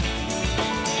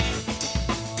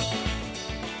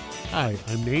Hi,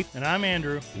 I'm Nate. And I'm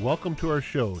Andrew. Welcome to our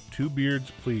show, Two Beards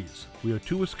Please. We are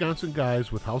two Wisconsin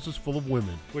guys with houses full of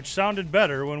women. Which sounded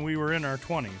better when we were in our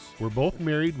 20s. We're both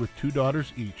married with 2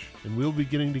 daughters each, and we'll be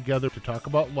getting together to talk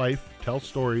about life, tell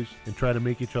stories, and try to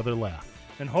make each other laugh.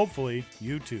 And hopefully,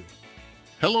 you too.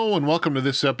 Hello and welcome to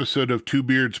this episode of Two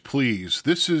Beards Please.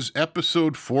 This is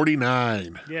episode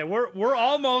 49. Yeah, we're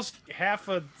almost half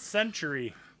a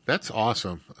century. That's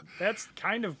awesome. That's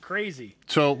kind of crazy.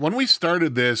 So when we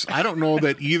started this, I don't know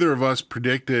that either of us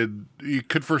predicted, you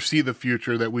could foresee the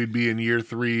future that we'd be in year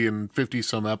 3 and 50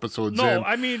 some episodes in. No,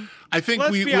 I mean, I think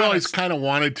let's we be always honest. kind of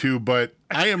wanted to, but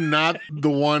I am not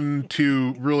the one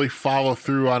to really follow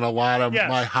through on a lot of Yes.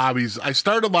 my hobbies. I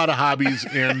start a lot of hobbies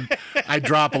and I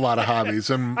drop a lot of hobbies.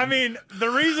 And I mean,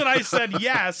 the reason I said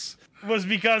yes was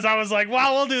because I was like,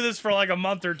 well, we'll do this for like a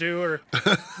month or two, or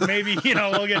maybe,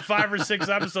 we'll get 5 or 6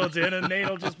 episodes in, and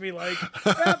Nate'll just be like,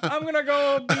 yep, I'm going to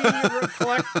go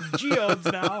collect geodes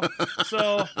now.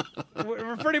 So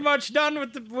we're pretty much done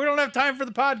with we don't have time for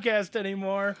the podcast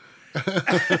anymore.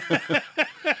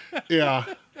 yeah.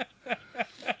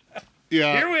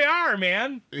 Yeah. Here we are,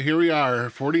 man. Here we are,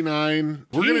 49.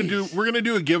 We're gonna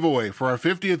do a giveaway for our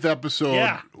 50th episode.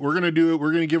 Yeah. We're gonna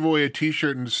give away a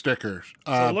T-shirt and stickers.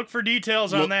 So look for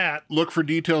details on that. Look for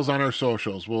details on our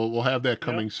socials. We'll have that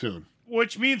coming soon.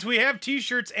 Which means we have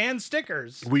T-shirts and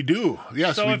stickers. We do.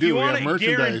 Yes, So we if do. you We want have to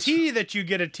merchandise. guarantee that you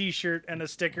get a T-shirt and a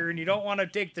sticker, and you don't want to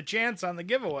take the chance on the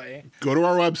giveaway, Go to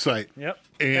our website. yep,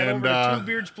 And, head over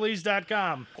to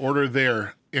twobeardsplease.com. Order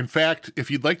there. In fact, if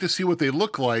you'd like to see what they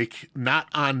look like, not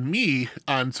on me,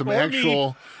 on some Or me.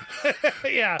 actual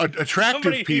Yeah, attractive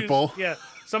somebody people.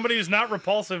 somebody who's not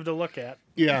repulsive to look at.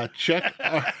 Yeah, check.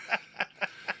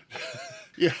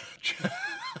 Yeah.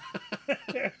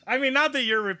 I mean, not that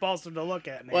you're repulsive to look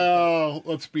at, Nate. Well,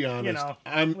 let's be honest. let's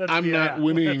I'm be- not yeah.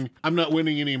 winning. I'm not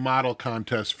winning any model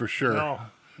contests for sure.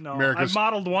 No. America's I've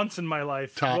modeled once in my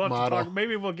life. top We'll have to model. talk.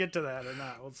 Maybe we'll get to that or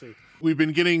not. We'll see. We've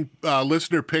been getting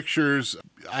listener pictures.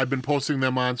 I've been posting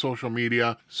them on social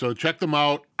media, so check them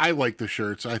out. I like the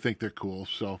shirts. I think they're cool.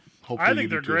 So hopefully, I you think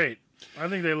do they're too. great. I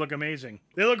think they look amazing.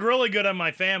 They look really good on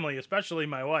my family, especially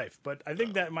my wife. But I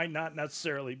think that might not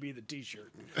necessarily be the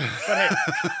T-shirt. But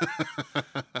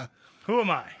hey, who am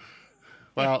I?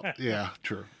 Well, yeah,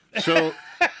 true. So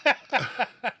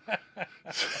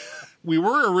we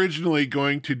were originally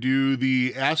going to do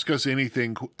the Ask Us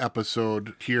Anything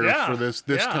episode here Yeah, for this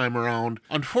yeah. time around.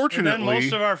 And Unfortunately, then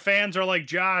most of our fans are like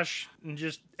Josh and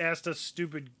just asked us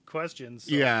stupid questions.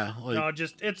 So. yeah, No,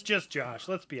 it's just Josh.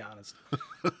 Let's be honest.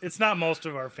 It's not most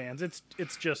of our fans. It's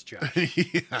just Josh.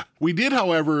 yeah. We did,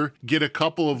 however, get a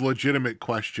couple of legitimate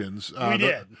questions. We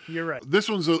did. You're right. This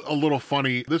one's a little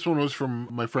funny. This one was from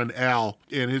my friend Al,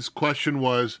 and his question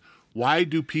was, why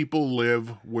do people live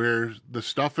where the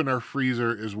stuff in our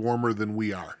freezer is warmer than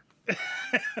we are?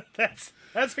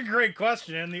 That's a great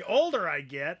question. And the older I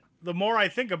get, the more I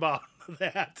think about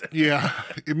that. Yeah,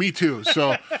 me too.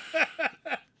 So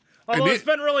Although And it's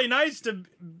been really nice to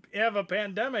have a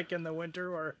pandemic in the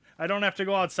winter where I don't have to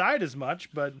go outside as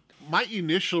much, but my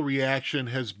initial reaction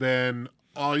has been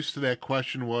always to that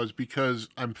question was because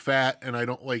I'm fat and I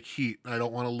don't like heat. I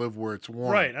don't want to live where it's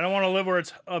warm. right. I don't want to live where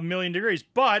it's 1,000,000 degrees,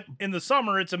 but in the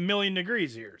summer it's 1,000,000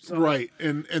 degrees here. So Right.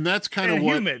 And that's kind and of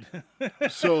what humid.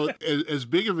 So as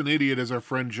big of an idiot as our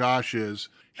friend Josh is,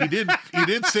 he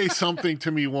did say something to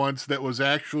me once that was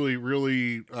actually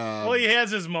really Well, he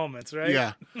has his moments, right?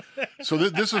 yeah. So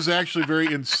this was actually very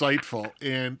insightful.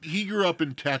 And he grew up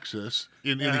in Texas,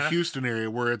 in the Houston area,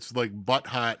 where it's like butt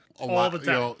hot a All lot. the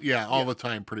time. All the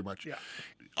time, pretty much. Yeah.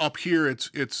 Up here, it's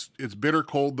bitter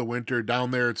cold the winter.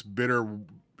 Down there, it's bitter.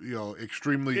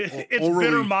 Extremely It's overly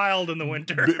bitter mild in the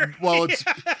winter. well,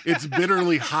 it's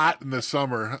bitterly hot in the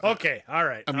summer. Okay, all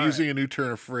right. I'm all using right. a new turn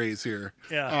of phrase here.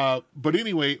 Yeah. But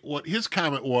anyway, what his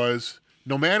comment was,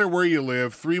 no matter where you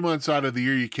live, 3 months out of the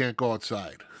year, you can't go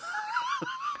outside.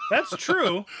 That's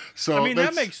true. So I mean, that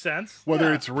that's- makes sense. Whether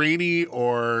Yeah. it's rainy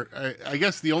or, I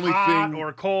guess the only hot thing,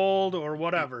 or cold or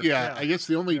whatever. yeah, I guess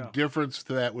the only Yeah. difference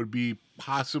to that would be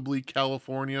possibly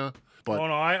California. But Oh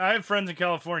no, I have friends in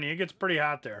California. It gets pretty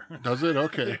hot there. does it?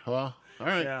 Okay, well, all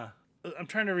right. Yeah. I'm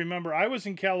trying to remember. I was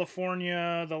in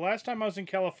California. The last time I was in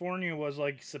California was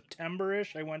like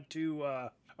September-ish. I went to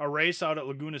a race out at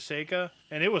Laguna Seca,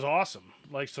 and it was awesome.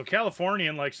 Like, so California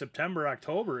in like September,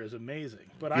 October is amazing.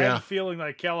 But I Yeah. have a feeling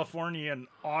like California in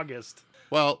August.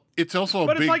 Well, it's also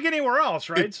But a big, it's like anywhere else,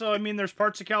 right? So, I mean, there's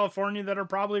parts of California that are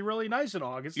probably really nice in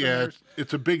August. and yeah, there's-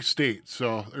 it's a big state,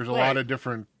 so there's a Right. lot of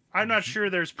different. I'm not sure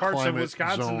there's parts of Climate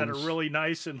Wisconsin that zones. are really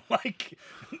nice in like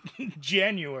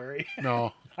January.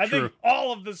 No, I true, think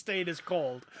all of the state is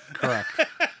cold. correct.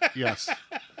 Yes.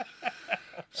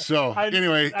 So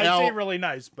anyway, I'd Al, say really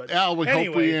nice, but Al, we hope we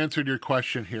anyway, answered your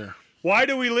question here. why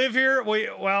do we live here?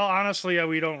 Well, honestly,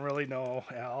 we don't really know,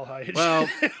 Al. Well,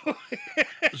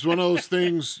 it's one of those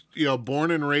things,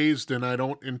 born and raised, and I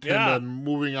don't intend Yeah. on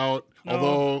moving out.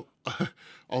 No.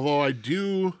 Although I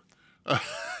do.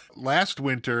 Last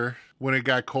winter, when it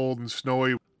got cold and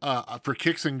snowy, for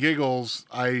kicks and giggles,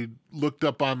 I looked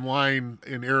up online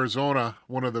in Arizona,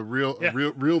 one of the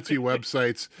realty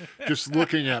websites, just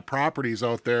looking at properties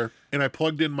out there, and I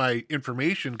plugged in my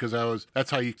information because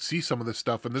that's how you see some of this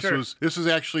stuff. And this was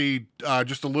actually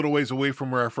just a little ways away from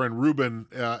where our friend Ruben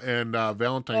and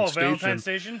Valentine Station. Valentine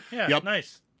Station? Yeah, Yep.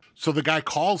 nice. So the guy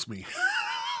calls me.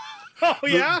 Oh,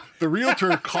 yeah? The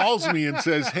realtor calls me and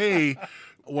says, "Hey,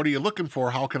 what are you looking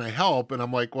for? How can I help?" And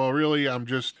I'm like, "Well, really, I'm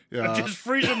just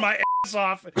freezing my ass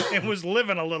off and was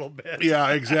living a little bit.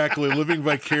 Yeah, exactly. Living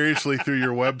vicariously through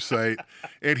your website."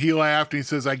 And he laughed and he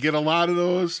says, "I get a lot of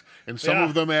those, and some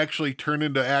of them actually turn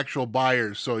into actual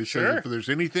buyers." So he says, "If there's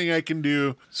anything I can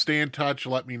do, stay in touch,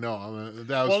 let me know."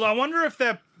 Well, I wonder if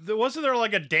wasn't there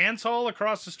like a dance hall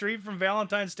across the street from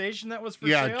Valentine Station that was for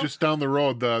sale? Yeah, just down the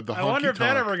road, the I wonder if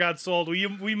that ever got sold.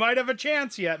 We might have a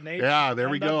chance yet, Nate. Yeah, there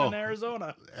we End up go. in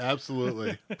Arizona.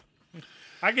 Absolutely.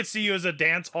 I could see you as a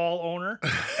dance hall owner.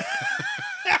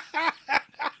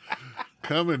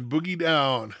 Come and boogie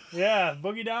down. Yeah,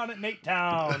 boogie down at Nate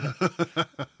Town.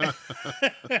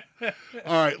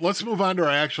 All right, let's move on to our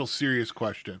actual serious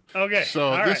question. Okay.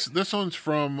 So all this one's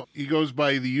he goes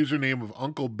by the username of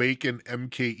Uncle Bacon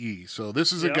MKE. So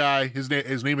this is a guy, his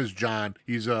name is John.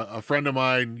 He's a friend of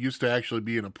mine, used to actually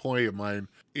be an employee of mine.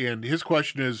 And his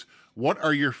question is, what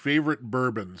are your favorite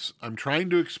bourbons? I'm trying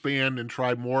to expand and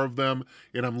try more of them,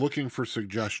 and I'm looking for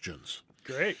suggestions.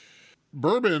 Great.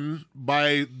 Bourbon,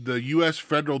 by the U.S.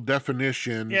 federal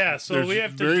definition, so we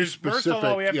have to very first of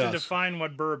all we have to yes. define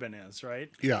what bourbon is, right?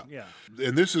 Yeah.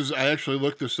 And I actually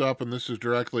looked this up, and this is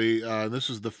directly, this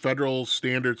is the federal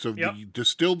standards of the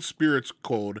Distilled Spirits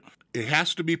Code. It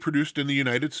has to be produced in the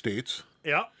United States.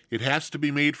 Yeah. It has to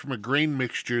be made from a grain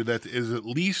mixture that is at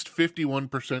least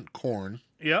 51% corn.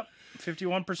 Yep.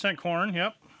 51% corn.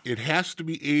 Yep. It has to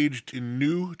be aged in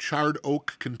new charred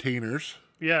oak containers.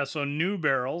 Yeah, so new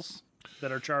barrels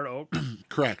that are charred oak.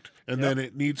 Correct. And then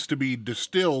it needs to be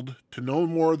distilled to no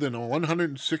more than a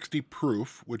 160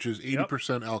 proof, which is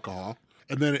 80% alcohol.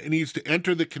 And then it needs to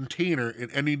enter the container and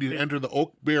it needs to enter the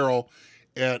oak barrel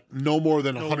at no more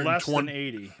than 120. Less than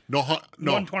 80. No,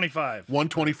 125.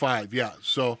 125, yeah.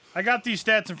 So I got these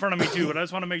stats in front of me too, but I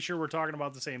just want to make sure we're talking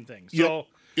about the same thing. So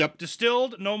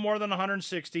distilled no more than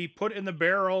 160, put in the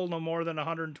barrel no more than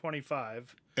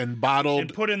 125, and bottled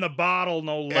and put in the bottle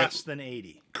no less than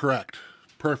 80. Correct.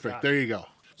 Perfect. There you go.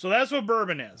 So that's what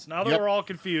bourbon is. Now that we're all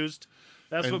confused,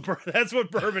 that's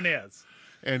what bourbon is.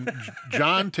 And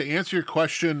John, to answer your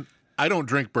question, I don't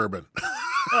drink bourbon.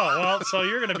 Oh, well, so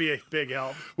you're going to be a big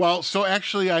help. Well, so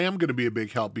actually I am going to be a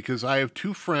big help because I have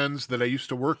two friends that I used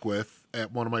to work with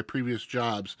at one of my previous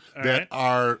jobs that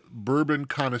are bourbon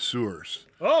connoisseurs.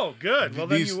 Oh, good. Well,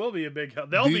 then you will be a big help.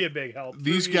 They'll be a big help.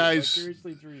 These guys,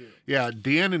 seriously, through you. Yeah,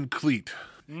 Dan and Cleet.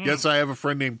 Yes, I have a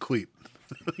friend named Cleet.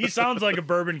 He sounds like a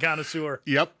bourbon connoisseur.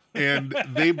 Yep, and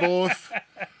they both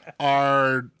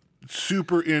are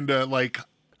super into like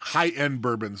high-end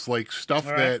bourbons, like stuff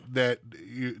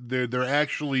they're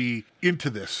actually into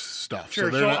this stuff. Sure.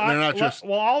 So they're not just.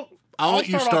 Well, I'll let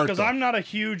you start because I'm not a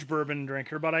huge bourbon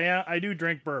drinker, but I do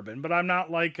drink bourbon, but I'm not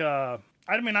like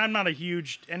I'm not a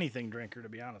huge anything drinker, to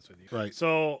be honest with you. Right.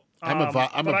 So I'm a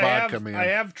vodka man. I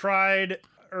have tried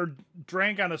or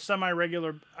drank on a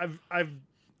semi-regular.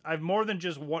 I've more than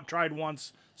just tried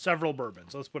once several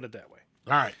bourbons. Let's put it that way.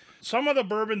 All right. Some of the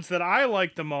bourbons that I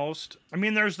like the most, I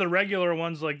mean, there's the regular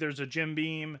ones, like there's a Jim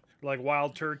Beam, like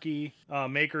Wild Turkey,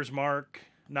 Maker's Mark,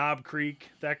 Knob Creek,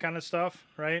 that kind of stuff,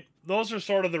 right? Those are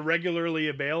sort of the regularly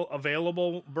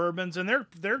available bourbons, and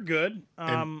they're good.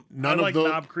 I like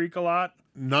Knob Creek a lot.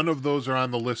 None of those are on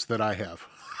the list that I have.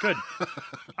 Good.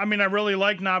 I mean, I really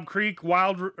like Knob Creek.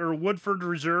 Woodford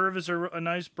Reserve is a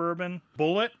nice bourbon.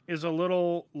 Bullet is a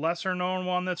little lesser known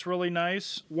one that's really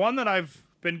nice. One that I've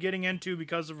been getting into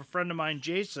because of a friend of mine,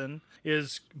 Jason,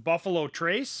 is Buffalo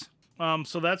Trace.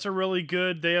 So that's a really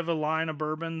good. They have a line of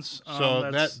bourbons.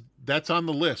 So that's on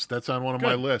the list. That's on one of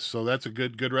my lists. So that's a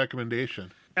good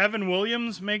recommendation. Evan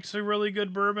Williams makes a really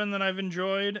good bourbon that I've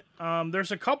enjoyed.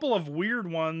 There's a couple of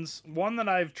weird ones. One that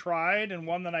I've tried and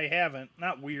one that I haven't.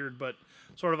 Not weird, but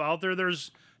sort of out there.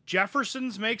 There's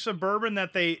Jefferson's makes a bourbon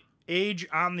that they age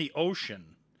on the ocean.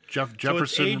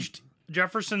 Jefferson. So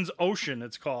Jefferson's Ocean,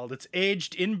 it's called. It's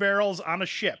aged in barrels on a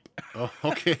ship. Oh,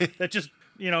 okay. That just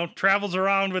travels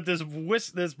around with this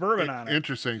bourbon on it.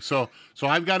 Interesting. So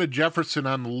I've got a Jefferson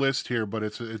on the list here, but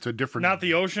it's a different. Not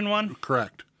the ocean one?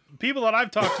 Correct. People that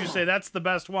I've talked to say that's the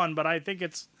best one, but I think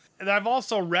and I've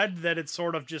also read that it's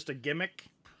sort of just a gimmick.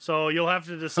 So you'll have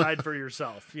to decide for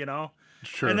yourself,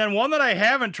 Sure. And then one that I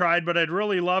haven't tried, but I'd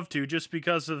really love to just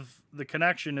because of the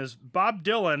connection is Bob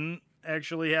Dylan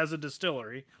actually has a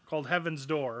distillery called Heaven's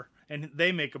Door, and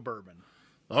they make a bourbon.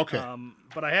 Okay.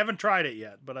 But I haven't tried it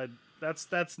yet, but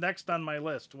that's next on my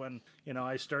list when,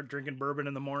 I start drinking bourbon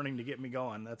in the morning to get me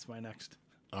going. That's my next.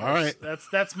 All right.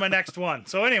 That's my next one.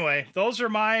 So anyway, those are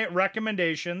my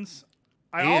recommendations.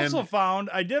 I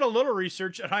did a little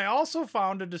research, and I also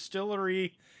found a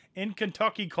distillery in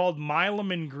Kentucky called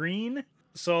Milam and Green.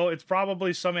 So it's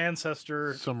probably some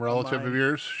ancestor. Some relative of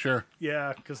yours? Sure.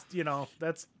 Yeah, because,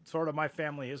 that's sort of my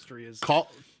family history is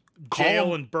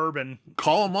Call and bourbon.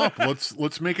 Call them up.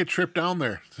 Let's make a trip down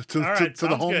there to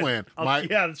the homeland.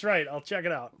 Yeah, that's right. I'll check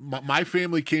it out. My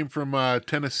family came from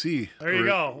Tennessee. There you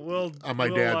go. On my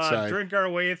dad's side. Drink our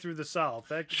way through the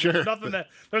South. Sure.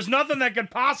 There's nothing that could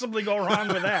possibly go wrong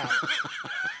with that.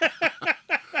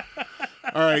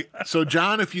 All right. So,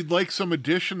 John, if you'd like some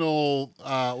additional,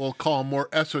 we'll call them more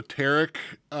esoteric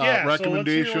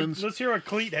recommendations. So let's hear what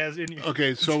Cleet has in here.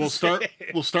 Okay, so we'll start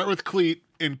with Cleet,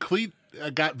 and Cleet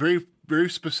got very, very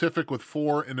specific with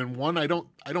 4, and then 1 I don't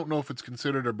know if it's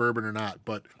considered a bourbon or not,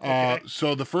 but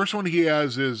so the first one he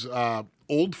has is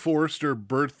Old Forester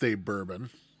Birthday Bourbon.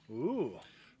 Ooh.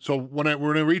 So when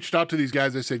I reached out to these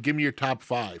guys, I said, give me your top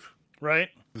 5. Right.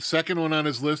 The second one on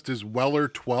his list is Weller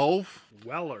 12.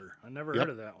 Weller. I never heard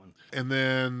of that one. And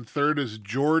then third is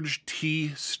George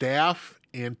T. Staff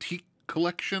Antique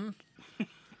Collection.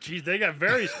 Geez, they got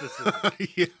very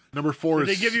specific. Yeah. Number 4 Did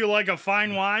they give you like a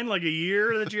fine wine, like a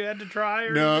year that you had to try?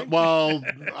 Or no, anything? well,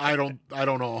 I don't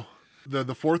know.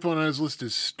 The fourth one on his list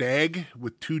is Stag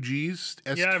with 2 G's.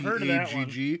 Yeah, I've heard of that one.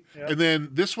 STAGG. Yep. And then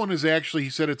this one is actually, he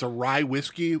said it's a rye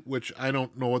whiskey, which I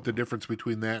don't know what the difference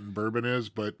between that and bourbon is,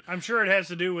 but I'm sure it has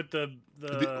to do with the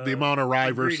amount of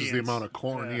rye versus the ingredients. amount of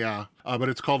corn. Yeah. But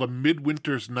it's called a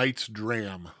Midwinter's Night's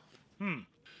Dram.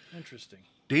 Interesting.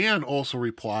 Dan also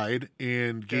replied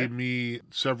and gave me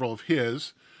several of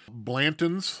his.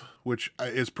 Blanton's, which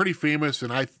is pretty famous,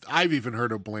 and I've even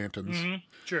heard of Blanton's. Mm-hmm.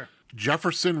 Sure.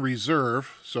 Jefferson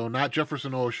Reserve, so not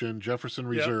Jefferson Ocean, Jefferson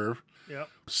Reserve. Yep.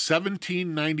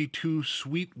 1792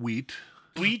 Sweet Wheat.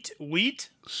 Wheat?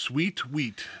 Sweet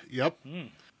Wheat, yep.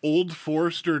 Old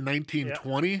Forester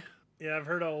 1920. Yeah, I've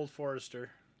heard of Old Forester.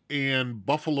 And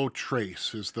Buffalo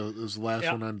Trace is the last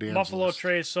one on Dan's Buffalo list.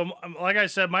 Trace. So, like I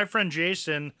said, my friend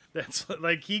Jason, that's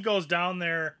like he goes down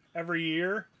there every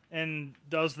year and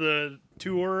does the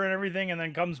tour and everything, and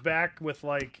then comes back with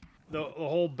like the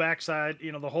whole backside,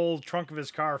 the whole trunk of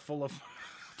his car full of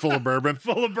bourbon.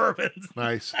 full of bourbons.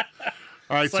 Nice.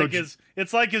 All right,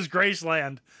 It's like his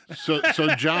Graceland. So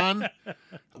John,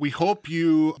 we hope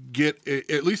you get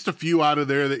at least a few out of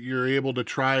there that you're able to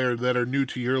try or that are new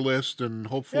to your list, and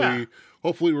hopefully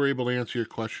we're able to answer your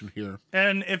question here.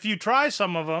 And if you try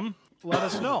some of them, let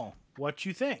us know what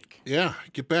you think. Yeah,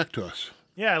 get back to us.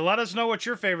 Yeah, let us know what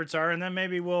your favorites are, and then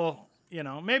maybe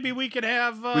maybe we could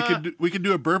have. We could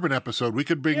do a bourbon episode. We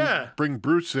could bring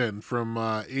Bruce in from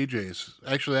AJ's.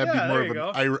 Actually, that'd be more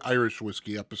of an Irish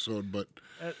whiskey episode, but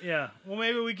well,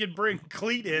 maybe we could bring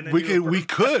Cleet in. And we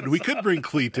could bring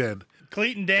Cleet in.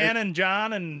 Cleet and Dan and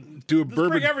John and do a bourbon.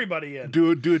 Bring everybody in.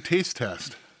 Do a taste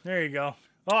test. There you go.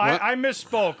 Oh, I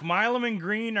misspoke. Milam and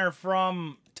Green are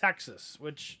from Texas,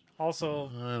 which also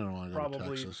I don't want to go to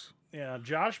Texas. Yeah,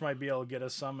 Josh might be able to get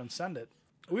us some and send it.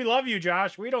 We love you,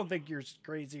 Josh. We don't think you're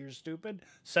crazy or stupid.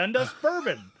 Send us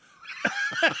bourbon.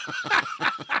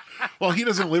 Well, he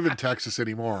doesn't live in Texas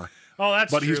anymore. Oh, that's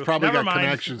true. But he's probably Never got mind.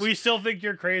 connections. We still think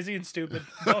you're crazy and stupid.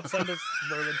 Don't send us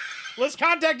bourbon. Let's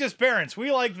contact his parents. We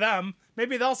like them.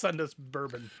 Maybe they'll send us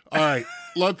bourbon. All right,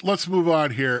 let's move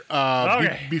on here.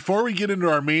 Okay. Before we get into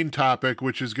our main topic,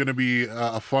 which is going to be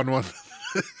a fun one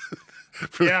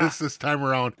for this time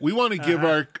around, we want to give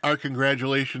our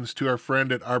congratulations to our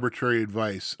friend at Arbitrary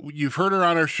Advice. You've heard her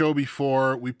on our show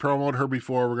before. We promoted her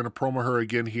before. We're going to promo her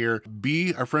again here.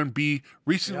 Our friend B,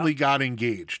 recently got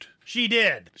engaged. She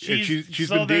did. She's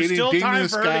so been there's still dating time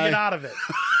this for her guy. to get out of it.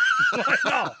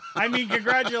 No, I mean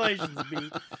congratulations,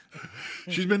 B.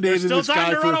 She's been dating Still this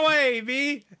guy time to run away,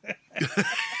 B.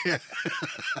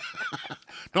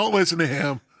 Don't listen to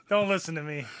him. Don't listen to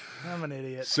me. I'm an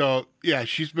idiot. So, yeah,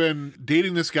 she's been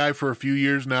dating this guy for a few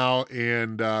years now,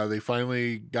 and they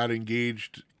finally got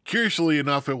engaged. curiously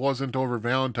enough, it wasn't over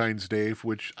Valentine's Day,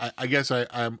 which I guess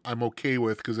I'm okay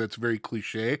with because that's very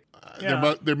cliche.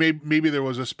 Yeah. Maybe there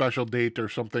was a special date or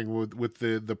something with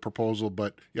the proposal,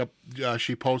 but yep,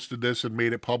 she posted this and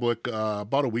made it public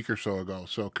about a week or so ago.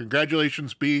 So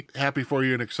congratulations, B. Happy for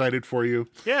you and excited for you.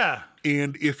 Yeah.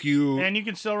 And you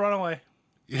can still run away.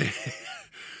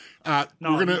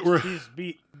 Please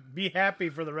be happy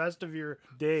for the rest of your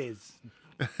days.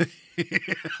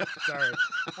 Sorry,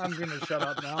 I'm gonna shut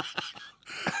up now.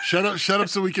 Shut up,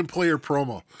 so we can play your promo.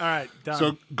 All right, done.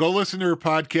 So go listen to her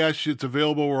podcast. It's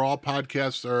available where all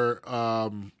podcasts are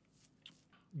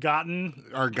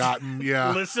gotten.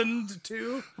 Yeah, listened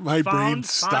to. My brain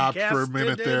stopped for a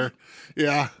minute there.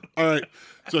 Yeah. All right.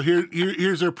 So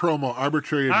here's her promo.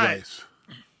 Arbitrary Advice.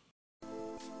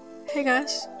 Hey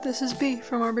guys, this is B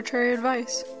from Arbitrary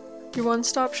Advice, your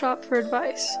one-stop shop for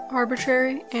advice,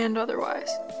 arbitrary and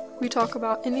otherwise. We talk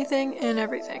about anything and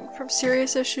everything, from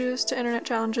serious issues to internet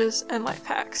challenges and life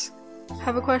hacks.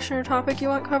 Have a question or topic you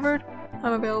want covered?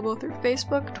 I'm available through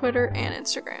Facebook, Twitter, and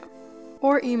Instagram.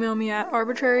 Or email me at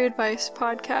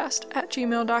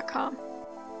arbitraryadvicepodcast@gmail.com.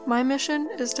 My mission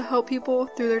is to help people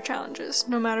through their challenges,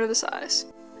 no matter the size.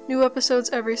 New episodes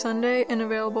every Sunday and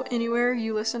available anywhere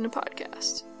you listen to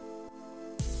podcasts.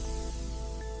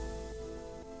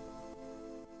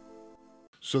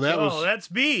 So that's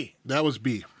B. That was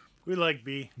B. We like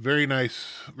B. Very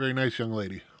nice young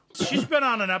lady. She's been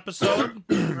on an episode,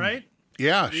 right?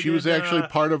 Yeah, she was actually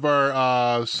part of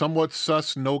our Somewhat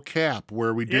Sus No Cap,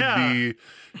 where we did the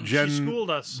Gen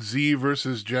Z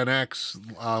versus Gen X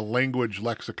language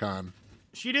lexicon.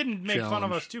 She didn't make fun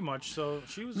of us too much, so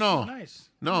she was nice.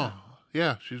 No,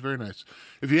 yeah, she's very nice.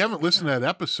 If you haven't listened to that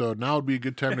episode, now would be a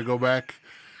good time to go back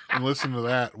and listen to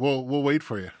that. We'll wait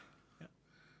for you.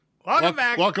 Welcome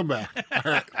back. Welcome back. All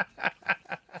right.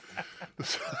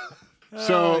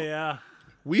 So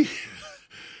we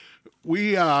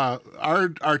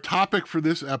our topic for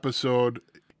this episode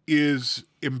is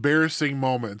embarrassing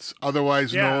moments,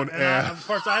 otherwise known as. Of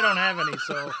course, I don't have any,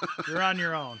 so you're on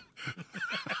your own.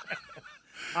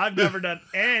 I've never done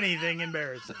anything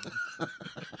embarrassing.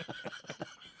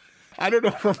 I don't know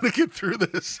if I'm going to get through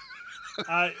this.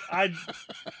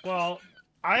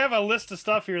 I have a list of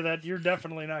stuff here that you're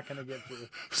definitely not going to get through.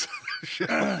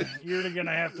 You're going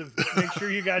to have to make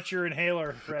sure you got your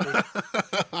inhaler ready.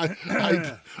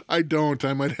 I don't.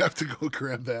 I might have to go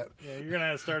grab that. Yeah, you're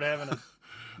going to start having a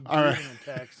breathing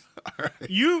attacks. All right.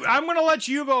 I'm going to let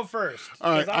you go first.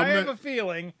 All right. I have a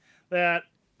feeling that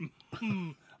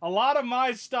a lot of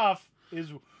my stuff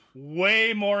is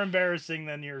way more embarrassing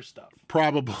than your stuff.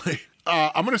 Probably.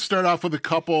 I'm going to start off with a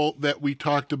couple that we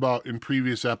talked about in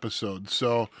previous episodes.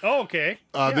 So, okay.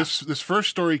 This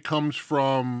first story comes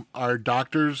from our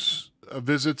doctor's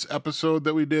visits episode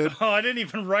that we did. Oh, I didn't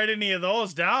even write any of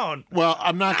those down. Well,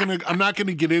 I'm not gonna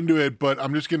get into it, but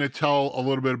I'm just gonna tell a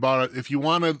little bit about it. If you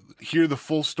want to hear the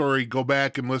full story, go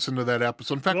back and listen to that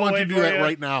episode. In fact, why don't you do that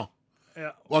right now?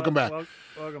 Yeah. Welcome back.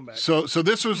 Welcome back. So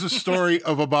this was a story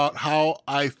of about how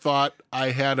I thought I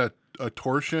had a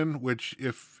torsion, which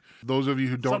if those of you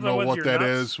who don't know what that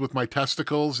is, with my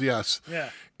testicles, yes.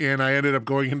 Yeah. And I ended up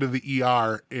going into the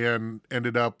ER and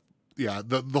ended up,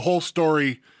 the whole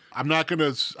story. I'm not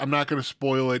gonna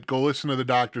spoil it. Go listen to the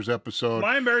doctor's episode.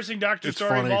 My embarrassing doctor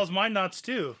story involves my nuts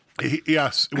too.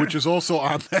 Yes, which is also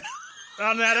on that.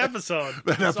 On that episode.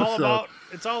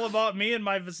 It's all about me and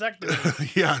my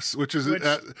vasectomy. Yes,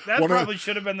 that probably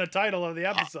should have been the title of the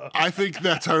episode. I think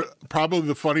that's probably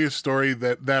the funniest story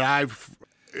that I've,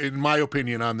 in my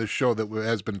opinion, on this show that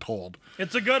has been told.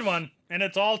 It's a good one, and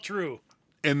it's all true.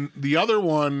 And the other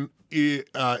one,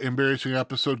 embarrassing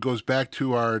episode, goes back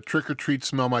to our Trick or Treat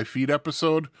Smell My Feet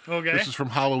episode. Okay. This is from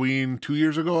Halloween 2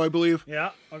 years ago, I believe.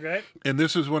 Yeah, okay. And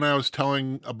this is when I was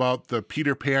telling about the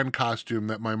Peter Pan costume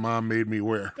that my mom made me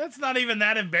wear. That's not even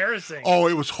that embarrassing. Oh,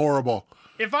 it was horrible.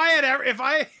 If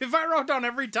I wrote down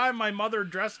every time my mother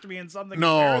dressed me in something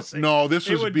embarrassing. No, this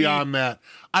was beyond that.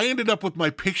 I ended up with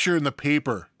my picture in the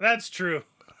paper. That's true.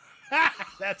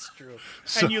 That's true.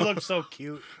 And you look so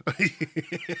cute.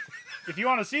 If you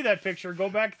want to see that picture, go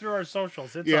back through our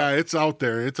socials. It's out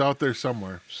there. It's out there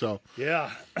somewhere. So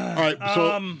yeah. All right.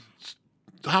 So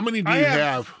how many do you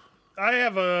have? I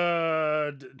have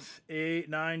 8,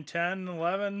 9, 10,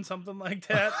 11, something like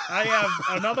that. I have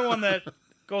another one that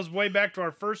goes way back to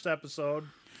our first episode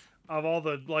of all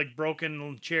the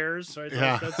broken chairs. Right?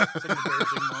 Yeah. That's an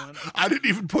embarrassing moment. I didn't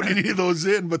even put any of those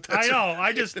in, but that's... I know.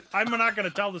 I'm not going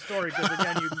to tell the story because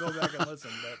again, you can go back and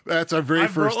listen. But that's our very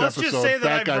first episode. Let's just say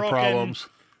that problems.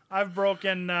 I've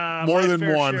broken more than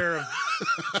fair one share of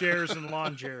chairs and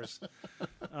lawn chairs.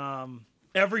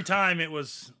 Every time it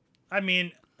was. I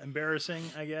mean, embarrassing,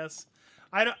 I guess.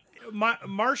 I don't.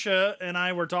 Marcia and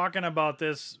I were talking about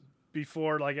this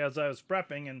before, like as I was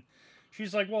prepping, and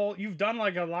she's like, "Well, you've done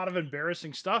like a lot of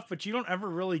embarrassing stuff, but you don't ever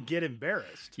really get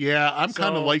embarrassed." Yeah, I'm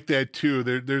kind of So- like that too.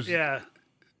 There's Yeah.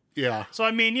 yeah. So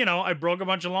I mean, I broke a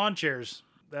bunch of lawn chairs.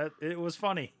 That it was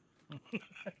funny.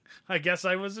 I guess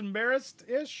I was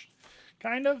embarrassed-ish,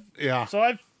 kind of. Yeah. So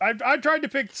I tried to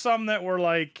pick some that were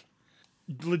like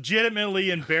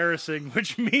legitimately embarrassing,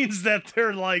 which means that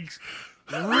they're like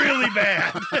really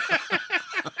bad.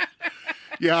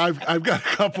 Yeah, I've got a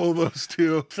couple of those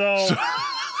too.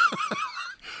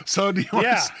 So do you want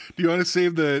Yeah. to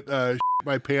save the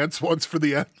my pants once for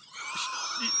the end?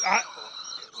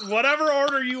 Whatever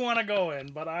order you want to go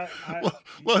in, but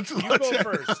Let's go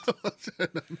first.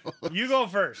 You go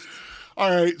first.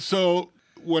 All right. So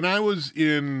when I was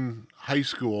in high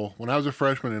school, when I was a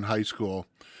freshman in high school,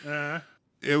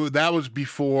 that was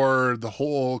before the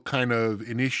whole kind of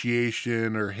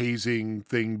initiation or hazing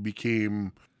thing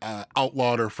became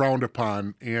outlawed or frowned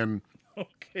upon, and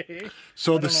Okay.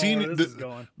 so I the don't know senior where this is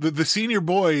going. the senior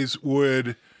boys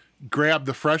would grab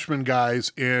the freshman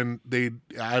guys and they'd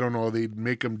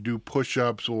make them do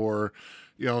push-ups or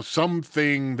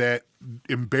something that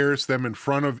embarrassed them in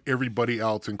front of everybody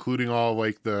else, including all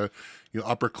like the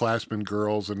upperclassmen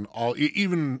girls and all,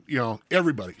 even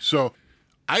everybody. So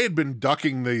I had been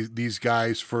ducking these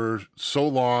guys for so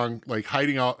long, like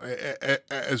hiding out.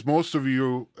 As most of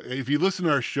you, if you listen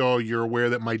to our show, you're aware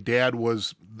that my dad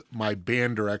was my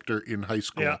band director in high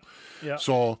school. Yeah. Yeah.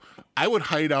 So I would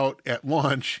hide out at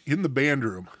lunch in the band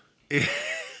room.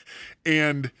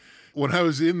 And when I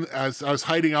was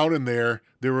hiding out in there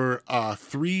were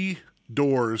 3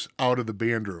 doors out of the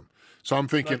band room. So I'm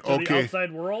thinking, Like to the okay,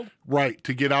 outside world. right,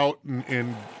 to get out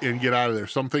and get out of there.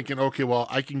 So I'm thinking, okay, well,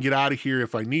 I can get out of here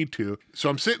if I need to. So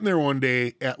I'm sitting there one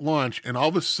day at lunch, and all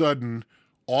of a sudden,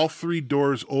 all 3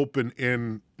 doors open,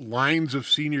 and lines of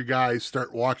senior guys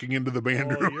start walking into the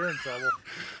band Oh, room. you're in trouble.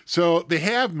 So they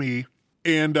have me,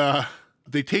 and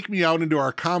they take me out into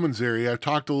our commons area. I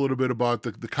talked a little bit about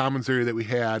the commons area that we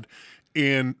had,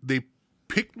 and they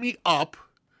picked me up.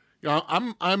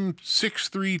 I'm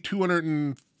 6'3",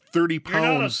 230 You're not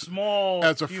a pounds small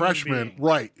as a human freshman, being.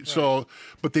 right? So,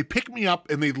 but they pick me up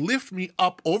and they lift me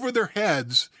up over their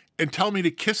heads and tell me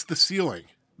to kiss the ceiling.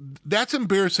 That's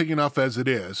embarrassing enough as it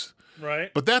is,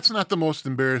 Right. but that's not the most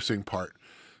embarrassing part.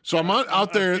 So I'm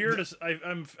out there.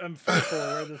 I'm fearful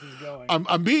of where this is going.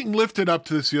 I'm being lifted up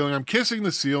to the ceiling. I'm kissing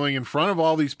the ceiling in front of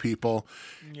all these people.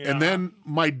 Yeah. And then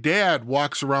my dad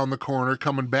walks around the corner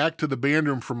coming back to the band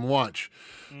room from lunch.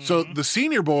 So the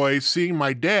senior boys, seeing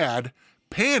my dad,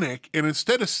 panic, and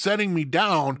instead of setting me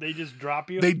down, They just drop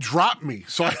you. they drop me.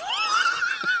 So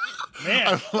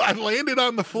Man. I landed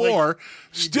on the floor.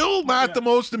 Still not the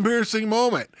most embarrassing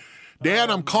moment. Dad,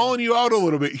 I'm calling you out a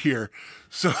little bit here.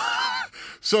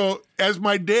 So as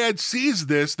my dad sees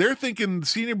this, the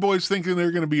senior boys thinking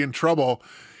they're going to be in trouble.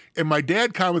 And my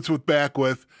dad comments back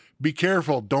with, "Be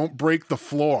careful, don't break the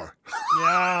floor."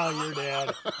 Yeah, your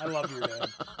dad. I love your dad.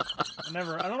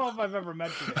 I don't know if I've ever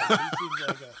met your dad. He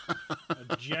seems like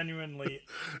a genuinely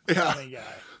funny guy.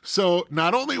 So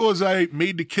not only was I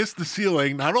made to kiss the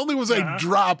ceiling, not only was I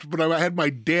dropped, but I had my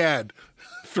dad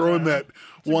throwing that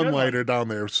one-liner down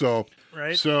there. So,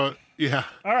 Right. So yeah.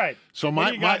 All right. So what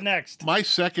do you got my next? my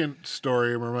second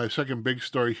story, or my second big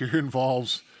story here,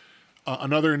 involves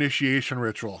another initiation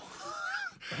ritual.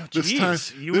 This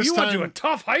Jeez, you went to a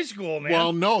tough high school, man.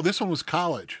 Well, no, this one was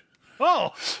college.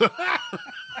 oh,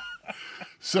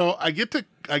 So I get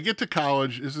to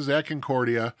college. This is at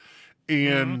Concordia,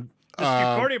 and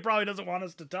Concordia probably doesn't want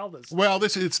us to tell this. well,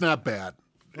 it's not bad.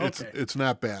 Okay. It's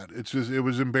not bad. It's just, it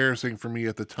was embarrassing for me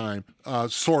at the time,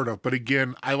 sort of. But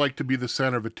again, I like to be the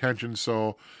center of attention,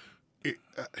 so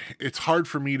it's hard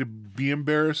for me to be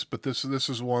embarrassed. But this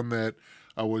is one that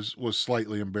was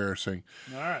slightly embarrassing.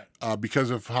 All right. Because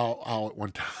of how it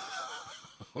went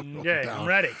down. Okay, I'm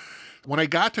ready. When I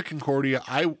got to Concordia,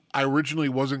 I originally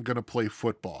wasn't going to play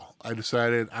football. I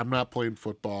decided I'm not playing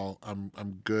football.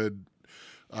 I'm good.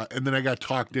 And then I got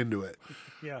talked into it.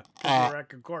 Yeah, 'cause you're at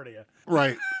Concordia.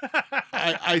 Right.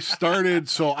 I started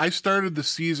the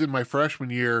season my freshman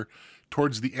year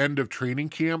towards the end of training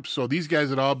camp. So these guys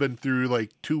had all been through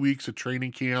like 2 weeks of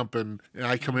training camp, and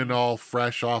I come in all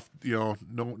fresh off,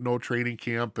 no training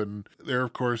camp, and they're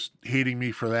of course hating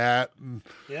me for that. And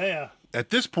Yeah. at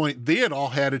this point, they had all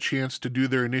had a chance to do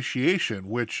their initiation,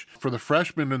 which for the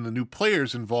freshmen and the new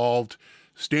players involved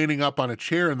standing up on a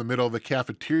chair in the middle of the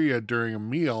cafeteria during a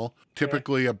meal,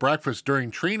 typically a breakfast during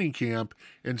training camp,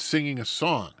 and singing a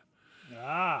song. All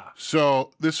Ah.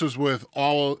 So this was with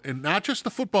all, and not just the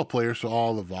football players, so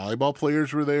all the volleyball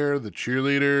players were there, the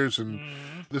cheerleaders, and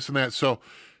this and that. So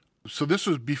this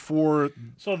was before.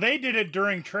 So they did it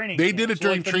during training. They camp. did it So,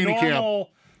 during like, the training camp. normal,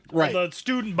 Right. The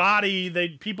student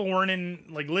body, people weren't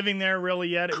living there really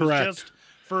yet. It Correct. was just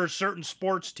for certain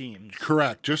sports teams.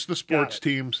 Correct, just the sports it.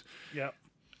 teams. Yep.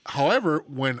 However,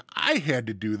 when I had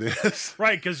to do this,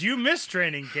 Right, because you missed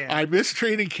training camp. I missed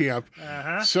training camp.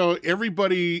 Uh-huh. So there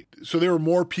were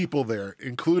more people there,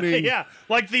 including Yeah,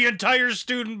 like the entire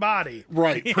student body.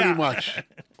 right, pretty Yeah. much.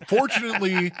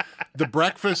 Fortunately, the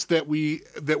breakfast that we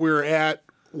were at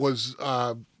was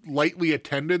lightly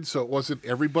attended, so it wasn't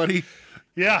everybody.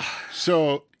 Yeah.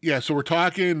 So yeah, so we're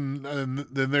talking, and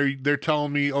then they're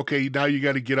telling me, okay, now you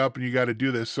got to get up and you got to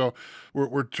do this. So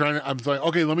we're trying to. I'm like,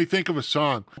 okay, let me think of a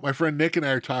song. My friend Nick and I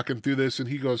are talking through this, and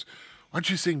he goes, "Why don't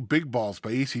you sing Big Balls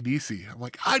by AC/DC?" I'm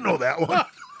like, I know that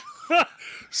one.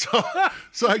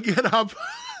 so I get up.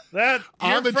 That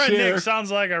On your the friend chair. Nick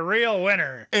sounds like a real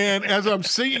winner. And as I'm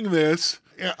singing this,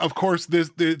 of course,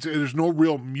 there's no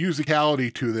real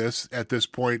musicality to this at this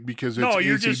point because it's No,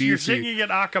 you're AC/DC. singing it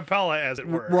a cappella, as it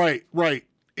were. Right.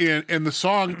 And the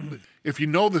song, if you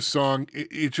know the song,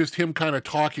 it's just him kind of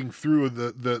talking through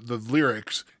the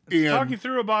lyrics. And Talking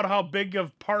through about how big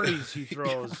of parties he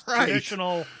throws, Right.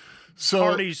 traditional so,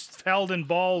 parties held in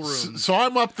ballrooms. So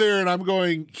I'm up there and I'm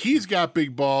going, he's got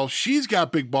big balls, she's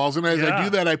got big balls. And as I Yeah. do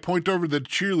that, I point over to the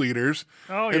cheerleaders.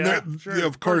 Oh, and yeah, they're- sure,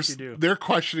 of course, you do. they're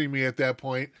questioning me at that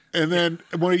point. And then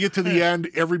when I get to the end,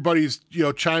 everybody's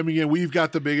chiming in. We've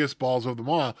got the biggest balls of them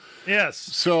all. Yes.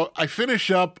 So I finish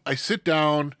up, I sit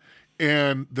down,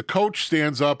 and the coach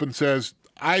stands up and says,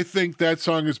 I think that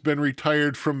song has been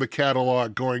retired from the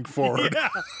catalog going forward.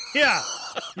 Yeah.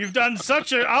 You've done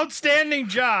such an outstanding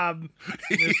job,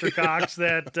 Mr. Cox,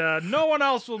 that no one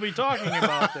else will be talking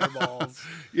about their balls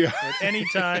Yeah. at any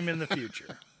time in the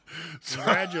future.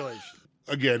 Congratulations.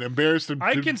 Again, embarrassed to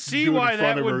I to can see do it in why front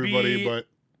that of would everybody, be- but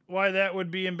Why that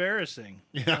would be embarrassing.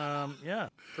 Yeah. Yeah,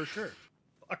 for sure.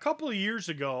 A couple of years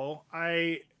ago,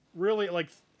 I really,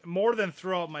 more than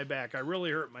throw out my back, I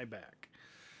really hurt my back.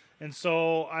 And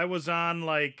so I was on,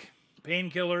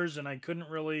 painkillers, and I couldn't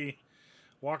really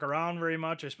walk around very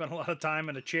much. I spent a lot of time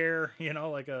in a chair,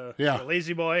 like a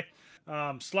lazy boy.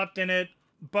 Slept in it.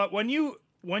 But when you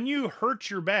hurt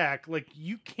your back,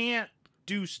 you can't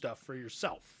do stuff for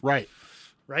yourself, right.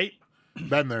 right?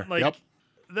 Been there. Yep.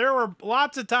 There were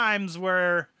lots of times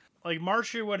where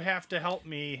Marcia would have to help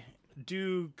me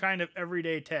do kind of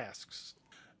everyday tasks,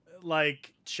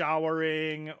 like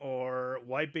showering or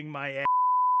wiping my ass,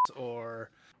 or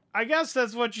I guess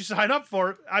that's what you sign up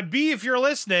for. B, if you're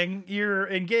listening, you're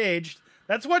engaged.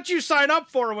 That's what you sign up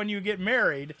for when you get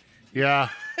married. Yeah.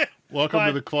 Welcome to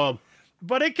But- the club.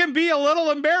 But it can be a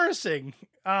little embarrassing,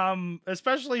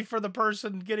 especially for the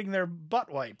person getting their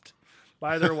butt wiped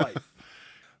by their wife,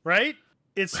 right?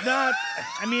 It's not,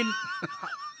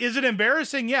 is it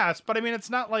embarrassing? Yes. But it's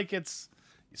not like it's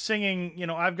singing,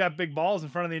 I've got big balls in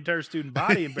front of the entire student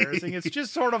body embarrassing. It's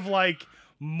just sort of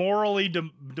morally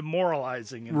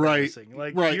demoralizing embarrassing.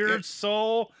 right.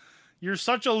 You're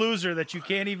such a loser that you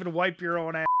can't even wipe your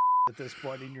own ass at this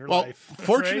point in your Well, life.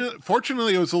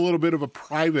 fortunately, it was a little bit of a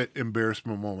private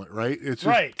embarrassment moment, right? It's just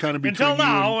Right. kind of between Until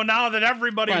you now, and, now that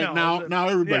everybody right, knows. now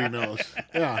everybody Yeah. knows.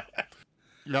 Yeah.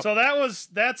 Yep. So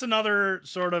that's another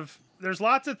sort of, there's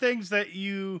lots of things that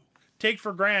you take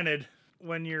for granted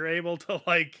when you're able to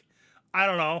I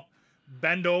don't know,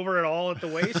 bend over at all at the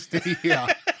waist Yeah.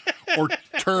 Or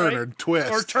turn or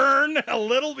twist. or turn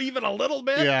even a little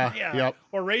bit. Yeah, yep.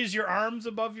 Or raise your arms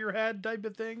above your head type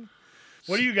of thing.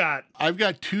 What do you got? I've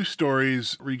got two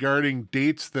stories regarding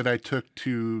dates that I took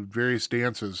to various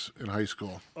dances in high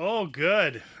school. Oh,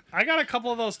 good. I got a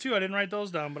couple of those too. I didn't write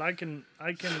those down, but I can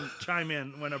chime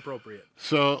in when appropriate.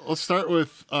 So let's start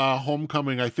with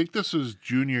homecoming. I think this was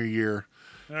junior year.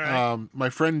 All right. My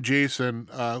friend Jason,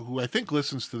 who I think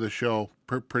listens to the show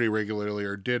pretty regularly,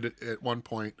 or did at one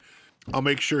point, I'll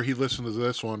make sure he listens to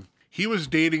this one. He was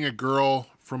dating a girl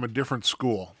from a different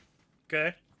school,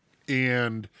 Okay.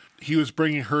 and he was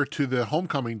bringing her to the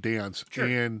homecoming dance. Sure.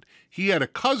 And he had a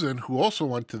cousin who also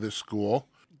went to this school.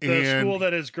 The and school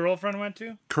that his girlfriend went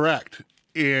to? Correct.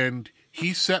 And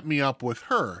he set me up with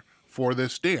her for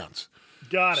this dance.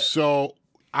 Got it. So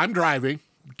I'm driving,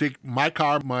 take my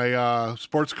car, my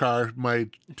sports car, my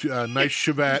nice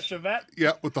Chevette. Chevette?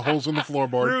 Yep, with the holes in the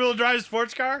floorboard. Rear-wheel drive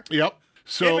sports car? Yep.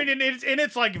 So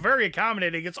It's very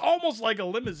accommodating. It's almost like a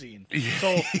limousine.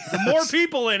 So the more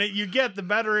people in it you get, the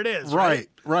better it is. right.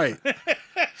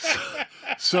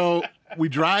 So we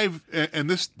drive, and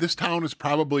this town is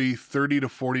probably 30 to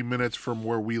 40 minutes from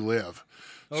where we live.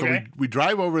 So Okay. we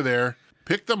drive over there,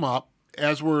 pick them up.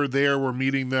 As we're there, we're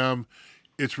meeting them.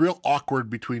 It's real awkward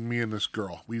between me and this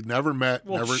girl. We've never met.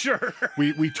 Well, never. sure.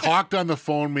 We talked on the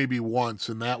phone maybe once,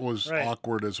 and that was Right.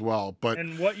 awkward as well. But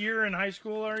And what year in high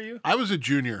school are you? I was a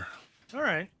junior. All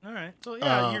right. So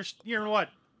yeah, Uh, you're what?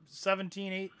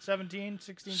 17, 16,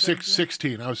 17?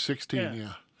 16. I was 16,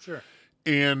 yeah. Sure.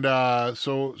 And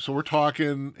so we're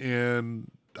talking, and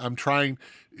I'm trying.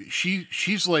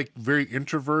 She's like very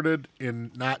introverted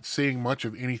and not saying much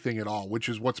of anything at all, which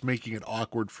is what's making it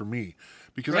awkward for me,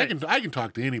 because Right. I can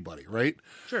talk to anybody, right?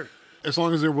 Sure. As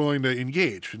long as they're willing to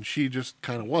engage, and she just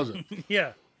kind of wasn't.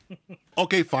 Yeah.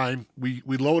 Okay, fine. We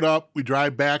load up. We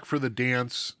drive back for the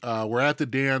dance. We're at the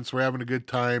dance. We're having a good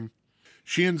time.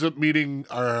 She ends up meeting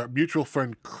our mutual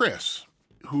friend Chris,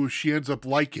 who she ends up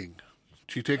liking.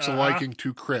 She takes a liking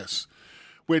to Chris,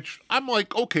 which I'm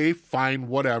like, okay, fine,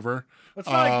 whatever. It's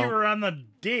not like you were on the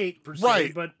date per se,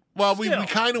 Right. but Well, we still.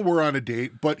 kind of were on a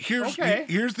date, but here's Okay.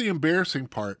 here's the embarrassing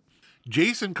part.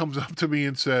 Jason comes up to me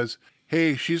and says,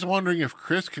 "Hey, she's wondering if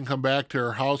Chris can come back to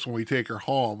her house when we take her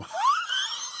home."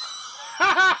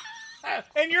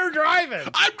 and you're driving.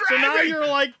 I'm So now driving! you're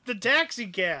like the taxi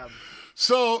cab.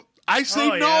 So I say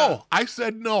Oh, no. yeah. I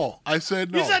said no. I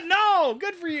said no. You said no.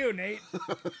 Good for you, Nate.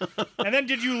 And then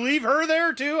did you leave her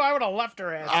there too? I would have left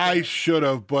her ass. I there. should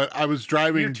have, but I was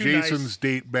driving You're too Jason's nice.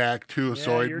 date back too.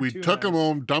 So you're we too took him nice.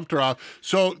 home, dumped her off.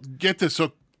 So get this.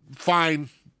 So fine.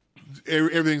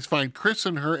 Everything's fine. Chris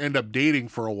and her end up dating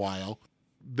for a while.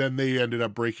 Then they ended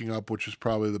up breaking up, which is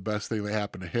probably the best thing that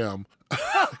happened to him.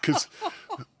 Because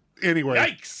anyway,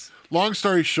 Yikes. long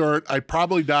story short, I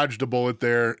probably dodged a bullet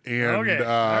there. And Okay.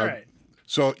 All right.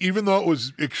 so even though it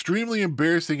was extremely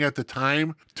embarrassing at the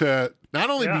time to not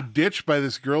only Yeah. be ditched by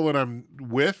this girl that I'm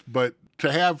with, but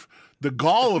to have the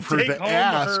gall of her Take to home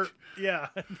ask, her. Yeah.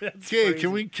 That's "Hey,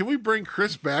 crazy. can we bring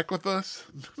Chris back with us?"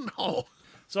 No.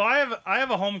 So I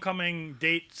have a homecoming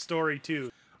date story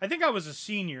too. I think I was a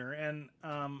senior, and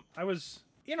I was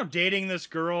dating this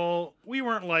girl. We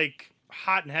weren't like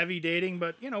hot and heavy dating,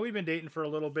 but we'd been dating for a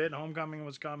little bit, and homecoming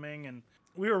was coming, and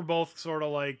we were both sort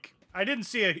of like, I didn't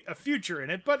see a future in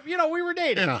it, but we were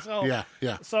dating. Yeah. So,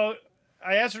 Yeah. So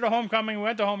I asked her to homecoming. We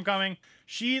went to homecoming.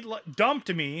 She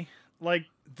dumped me like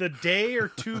the day or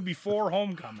two before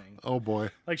homecoming. Oh boy.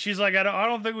 Like she's like, I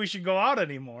don't think we should go out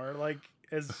anymore. Like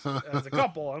as a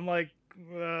couple. I'm like,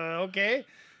 okay.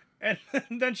 And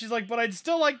then she's like, but I'd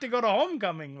still like to go to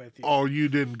homecoming with you. Oh, you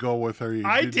didn't go with her.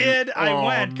 I did. You? I Oh,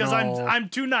 went because no. I'm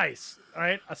too nice. All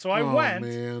right. So I Oh, went.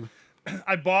 Man.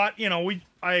 I bought.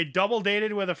 I double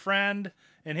dated with a friend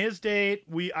and his date.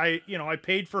 I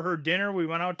paid for her dinner. We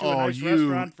went out to a Oh, nice you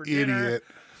restaurant for dinner. idiot.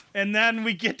 And then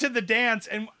we get to the dance,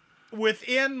 and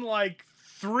within like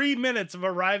 3 minutes of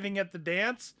arriving at the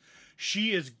dance,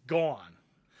 she is gone.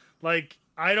 Like,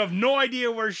 I have no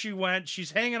idea where she went.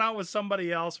 She's hanging out with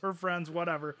somebody else, her friends,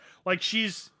 whatever. Like,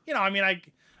 she's,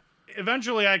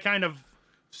 eventually I kind of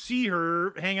see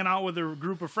her hanging out with a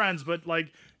group of friends, but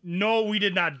like, no, we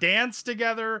did not dance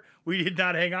together. We did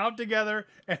not hang out together.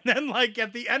 And then, like,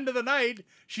 at the end of the night,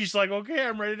 she's like, okay,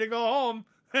 I'm ready to go home.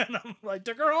 And I'm like,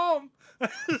 took her home.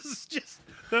 This is just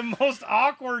the most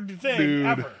awkward thing Dude.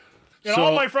 ever. And So-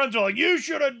 all my friends are like, you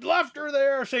should have left her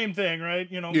there. Same thing, right?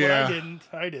 But Yeah.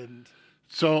 I didn't.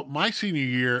 So my senior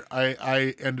year,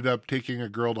 I ended up taking a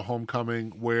girl to homecoming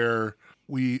where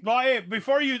we. Well, I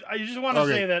just want to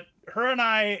Okay. say that her and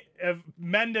I have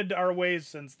mended our ways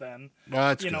since then. Well,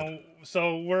 that's good.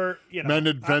 So we're,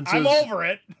 Mended fences. I'm over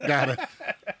it. Got it.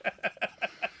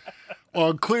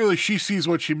 Well, clearly she sees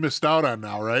what she missed out on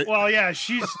now, right? Well, yeah,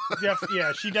 she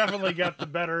definitely got the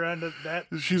better end of that.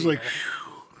 She's deal. like,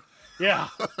 Yeah.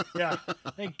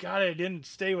 Thank God I didn't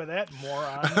stay with that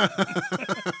moron.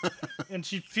 And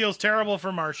she feels terrible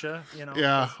for Marcia,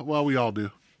 yeah, well, we all do.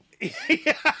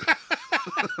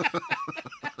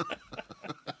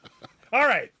 All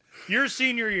right. Your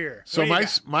senior year. So What do you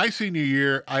got? my senior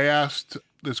year, I asked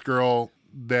this girl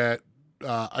that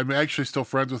I'm actually still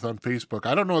friends with on Facebook.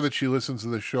 I don't know that she listens to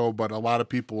the show, but a lot of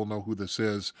people will know who this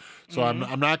is. So I'm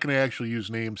not going to actually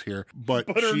use names here. But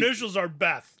But her she- initials are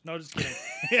Beth. No, just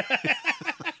kidding.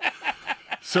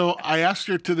 So I asked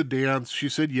her to the dance. She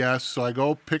said yes. So I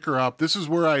go pick her up. This is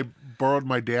where I borrowed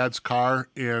my dad's car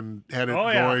and had it Oh,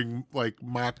 yeah. going like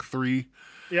Mach 3.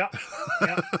 Yeah.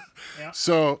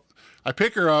 So I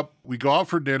pick her up. We go out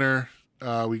for dinner.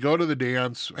 We go to the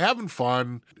dance, having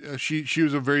fun. She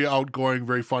was a very outgoing,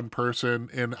 very fun person,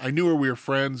 and I knew her. We were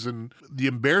friends. And the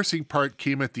embarrassing part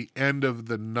came at the end of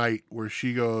the night where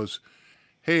she goes,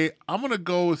 "Hey, I'm gonna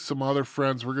go with some other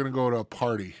friends. We're gonna go to a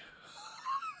party.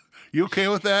 You okay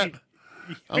with that?"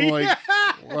 I'm like,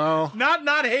 Well,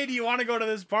 Not hey, do you want to go to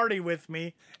this party with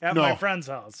me at No. my friend's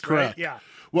house? Correct. Right? Yeah.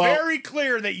 Well- Very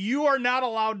clear that you are not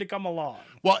allowed to come along.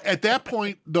 well, at that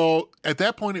point though,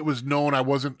 it was known I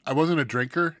wasn't a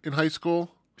drinker in high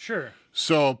school. Sure.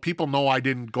 So people know I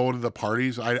didn't go to the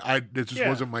parties. It just Yeah.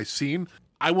 wasn't my scene.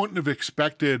 I wouldn't have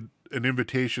expected an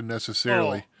invitation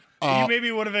necessarily. You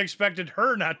maybe would have expected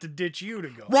her not to ditch you to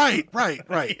go. Right.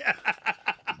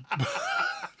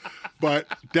 But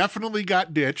definitely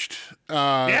got ditched.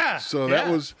 Yeah, So that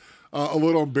yeah. was a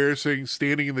little embarrassing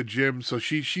standing in the gym. So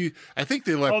she I think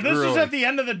they left Oh, this early. is at the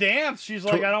end of the dance. She's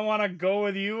like, I don't want to go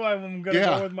with you. I'm going to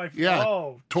go with my friend. Yeah.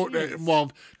 Oh, jeez.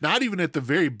 Well, not even at the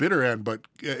very bitter end, but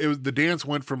the dance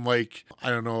went from like, I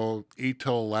don't know, 8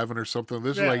 till 11 or something.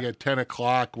 This is Yeah. like at 10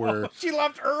 o'clock where She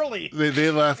left early.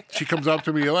 they left. She comes up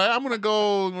to me, like, I'm going to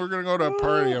go, and we're going to go to a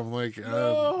party. I'm like,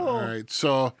 all right.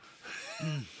 So,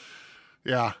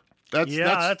 yeah.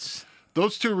 That's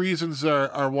those two reasons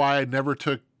are why I never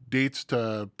took dates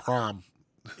to prom.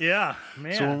 Yeah,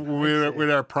 man. So when we were at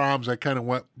our proms, I kind of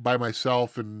went by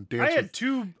myself and danced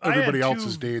with everybody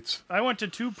else's dates. I went to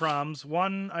 2 proms.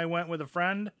 One, I went with a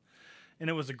friend, and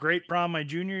it was a great prom my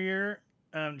junior year.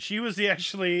 She was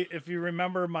actually, if you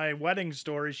remember my wedding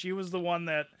story, she was the one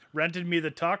that rented me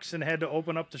the tux and had to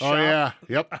open up the shop. Oh yeah,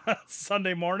 yep.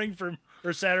 Sunday morning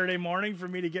or Saturday morning for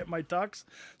me to get my tux.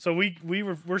 So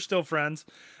we're still friends.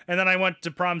 And then I went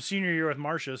to prom senior year with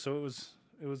Marcia, so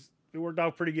it worked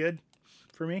out pretty good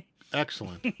for me.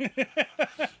 Excellent.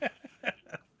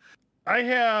 I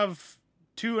have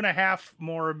 2.5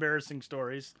 more embarrassing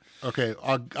stories. Okay,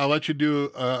 I'll let you do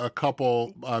a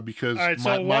couple because All right,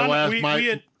 so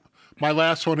my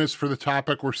last one is for the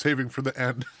topic we're saving for the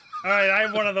end. All right, I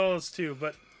have one of those too.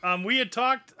 But we had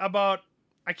talked about,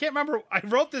 I can't remember, I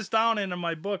wrote this down in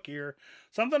my book here.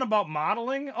 Something about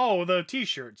modeling. Oh, the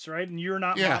T-shirts, right? And you're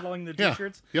not modeling the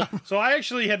T-shirts? Yeah. So I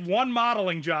actually had one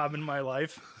modeling job in my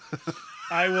life.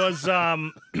 I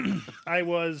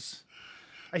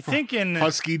think in...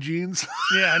 Husky jeans.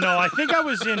 Yeah, no, I think I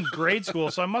was in grade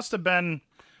school. So I must have been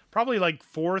probably like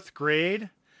 4th grade.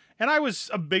 And I was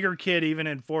a bigger kid even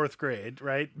in 4th grade,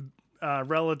 right?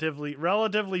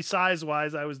 Relatively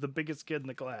size-wise, I was the biggest kid in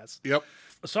the class. Yep.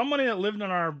 Somebody that lived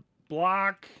on our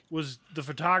block was the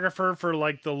photographer for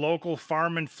like the local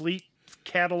Farm and Fleet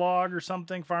catalog or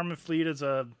something. Farm and Fleet is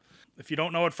if you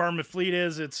don't know what Farm and Fleet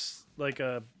is, it's like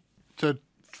a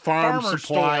farm farmer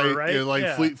supply, store, right? like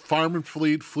Yeah. Fleet Farm and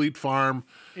Fleet Farm.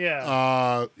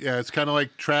 yeah. It's kind of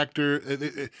like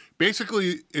Tractor.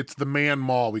 Basically, it's the man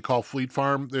mall we call Fleet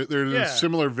Farm. They're in a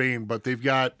similar vein, but they've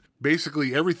got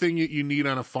basically everything you need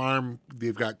on a farm.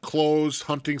 They've got clothes,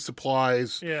 hunting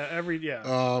supplies,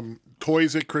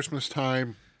 toys at Christmas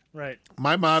time. Right.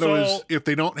 My motto is, if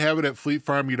they don't have it at Fleet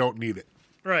Farm, you don't need it.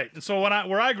 Right. And so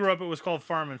where I grew up, it was called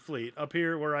Farm and Fleet. Up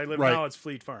here where I live now, it's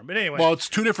Fleet Farm. But anyway. Well, it's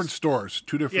 2 different stores.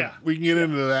 2 different. Yeah. We can get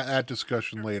into that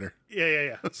discussion later.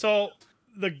 Yeah. So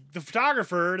the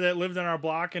photographer that lived in our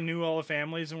block and knew all the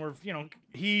families and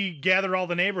he gathered all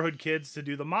the neighborhood kids to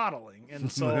do the modeling.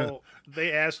 And so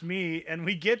they asked me, and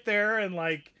we get there and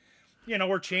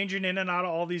we're changing in and out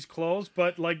of all these clothes,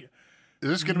 but Is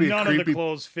this going to be none a of the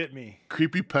clothes fit me.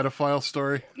 creepy pedophile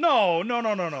story? No.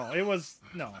 It was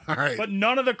no. All right. But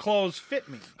none of the clothes fit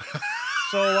me.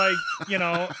 So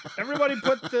everybody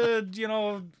put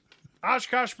the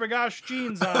Oshkosh Bagosh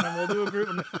jeans on and we'll do a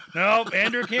group. Nope,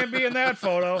 Andrew can't be in that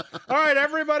photo. All right,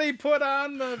 everybody put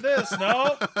on this.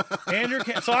 Nope, Andrew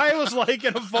can't. So I was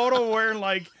in a photo wearing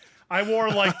I wore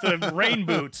the rain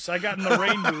boots. I got in the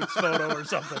rain boots photo or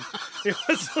something. It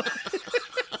was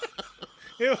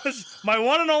it was my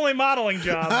one and only modeling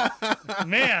job.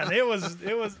 Man, it was,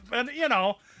 and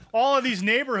all of these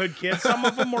neighborhood kids, some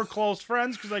of them were close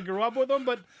friends because I grew up with them,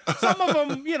 but some of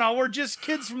them, were just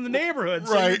kids from the neighborhood.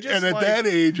 So right, and at that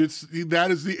age,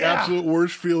 that is the absolute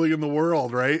worst feeling in the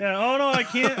world, right? Yeah, oh no, I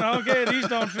can't. Okay, these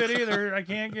don't fit either. I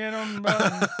can't get them.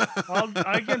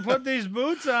 I can put these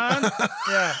boots on.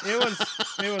 Yeah,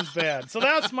 it was bad. So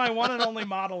that's my one and only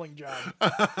modeling job.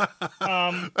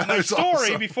 My story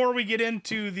awesome. before we get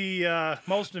into the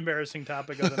most embarrassing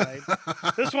topic of the night.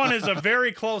 This one is a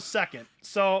very close second.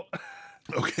 So,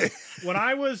 okay, when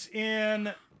I was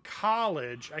in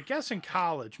college,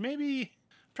 maybe I'm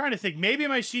trying to think, maybe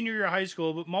my senior year of high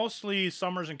school, but mostly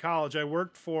summers in college, I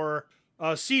worked for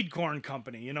a seed corn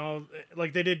company,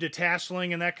 like they did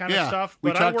detasseling and that kind of stuff.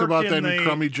 We But talked I about worked that in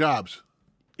Crummy Jobs.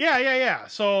 Yeah.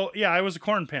 So, I was a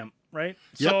corn pimp, right?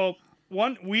 Yep. So,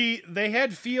 they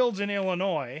had fields in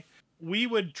Illinois. We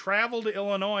would travel to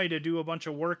Illinois to do a bunch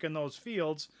of work in those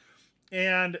fields.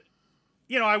 And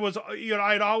I was,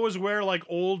 I'd always wear like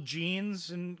old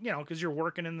jeans and, because you're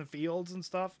working in the fields and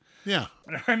stuff. Yeah.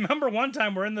 And I remember one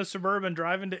time we're in the Suburban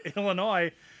driving to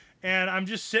Illinois, and I'm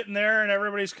just sitting there and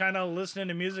everybody's kind of listening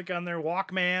to music on their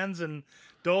Walkmans and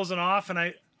dozing off. And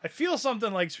I feel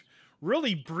something like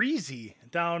really breezy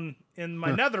down in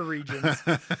my nether regions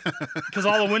because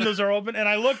all the windows are open. And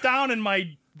I look down and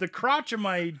the crotch of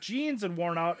my jeans had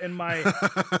worn out and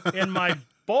my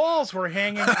balls were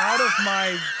hanging out of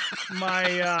my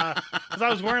because I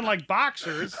was wearing like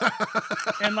boxers,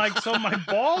 and like so my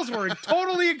balls were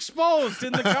totally exposed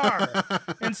in the car,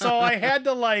 and so I had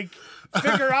to like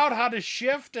figure out how to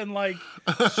shift and like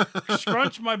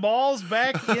scrunch my balls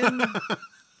back in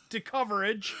to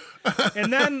coverage,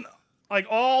 and then like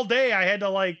all day I had to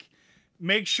like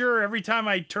make sure every time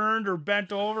I turned or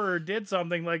bent over or did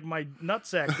something, like my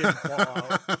nutsack didn't fall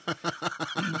out.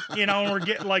 And we're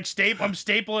getting like I'm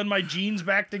stapling my jeans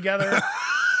back together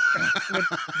with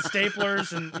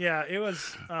staplers, and yeah, it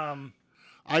was.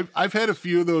 I've had a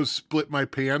few of those split my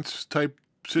pants type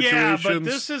situations. Yeah, but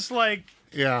this is like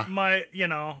my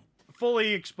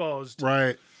fully exposed.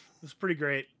 Right. It's pretty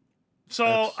great.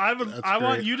 So I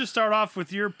want you to start off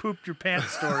with your pooped your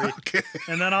pants story, okay,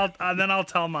 and then I'll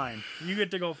tell mine. You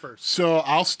get to go first. So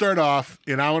I'll start off,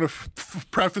 and I want to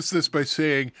preface this by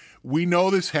saying we know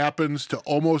this happens to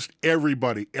almost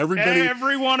everybody.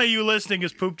 Every one of you listening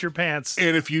has pooped your pants.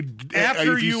 And if you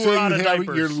were out of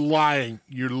diapers, you're lying.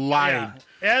 You're lying.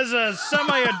 Yeah. As a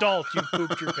semi-adult, you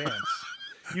pooped your pants.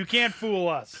 You can't fool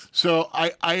us. So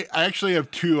I actually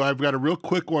have two. I've got a real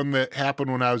quick one that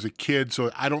happened when I was a kid, so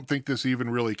I don't think this even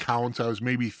really counts. I was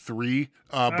maybe 3.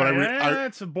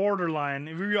 It's a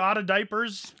borderline. Were you out of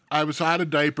diapers? I was out of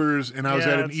diapers, and I was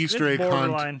at an Easter egg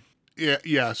hunt.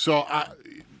 Yeah. So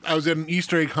I was at an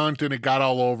Easter egg hunt, and it got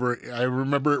all over. I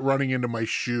remember it running into my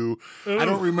shoe. Ooh. I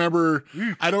don't remember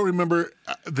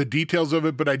the details of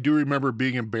it, but I do remember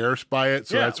being embarrassed by it.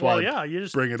 So that's why you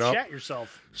just bring it up. Shat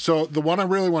yourself. So the one I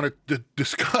really want to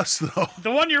discuss, though,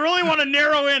 the one you really want to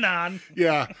narrow in on.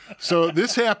 Yeah. So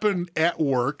this happened at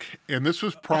work, and this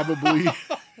was probably.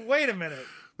 Wait a minute.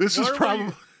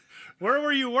 Where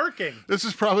were you working? This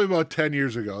is probably about 10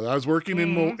 years ago. I was working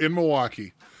in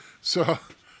Milwaukee. So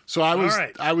I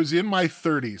was in my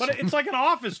 30s. But it's like an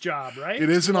office job, right? It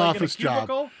is an office job.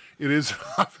 It is an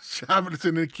office job, but it's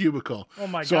in a cubicle. Oh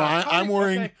my god! So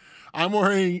I'm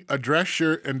wearing a dress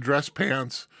shirt and dress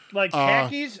pants. Like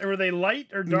khakis, or were they light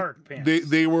or dark pants?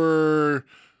 They were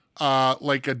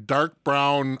like a dark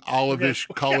brown, olive-ish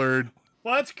colored.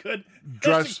 Well, that's good.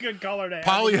 That's a good color to have.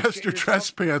 Polyester dress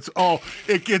pants. Oh,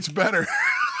 it gets better.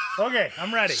 Okay,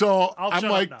 I'm ready. So I'm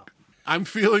like. Now. I'm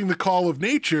feeling the call of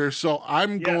nature, so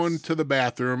I'm going to the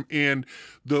bathroom. And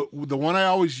the one I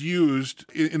always used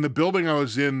in the building I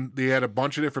was in, they had a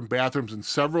bunch of different bathrooms, and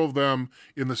several of them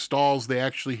in the stalls, they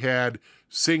actually had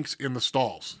sinks in the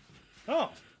stalls.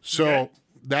 Oh, so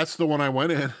that's the one I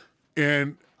went in,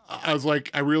 and I was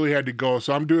like, I really had to go.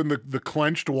 So I'm doing the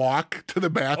clenched walk to the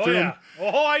bathroom.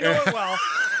 Oh, I know it well.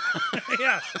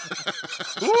 Yeah.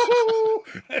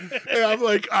 And I'm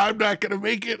like, I'm not going to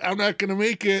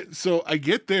make it. So I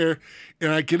get there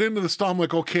and I get into the stall. I'm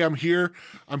like, okay, I'm here.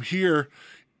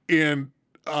 And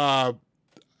I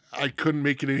couldn't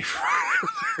make it any further.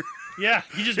 Yeah,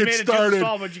 you just made it to the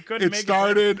stall, but you couldn't make it. It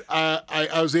started.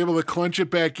 I was able to clench it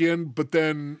back in, but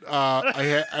then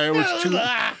it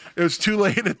was too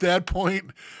late at that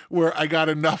point where I got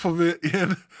enough of it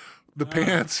in the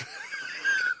pants.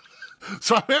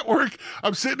 So I'm at work.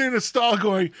 I'm sitting in a stall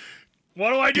going, what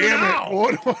do I do now?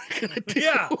 What am I going to do?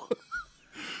 Yeah.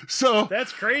 So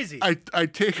that's crazy. I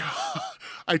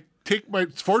take my,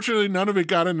 fortunately none of it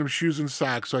got into shoes and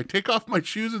socks. So I take off my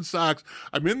shoes and socks.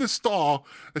 I'm in the stall.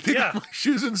 I take off my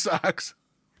shoes and socks,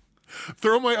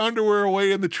 throw my underwear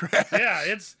away in the trash. Yeah,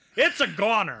 it's a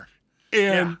goner.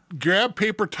 And grab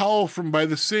paper towel from by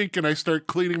the sink, and I start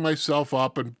cleaning myself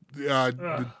up and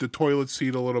the toilet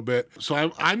seat a little bit.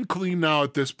 So I'm clean now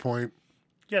at this point.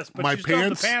 Yes, but you still have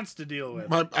the pants to deal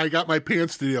with. I got my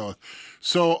pants to deal with.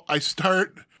 So I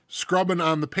start scrubbing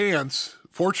on the pants.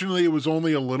 Fortunately, it was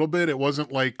only a little bit. It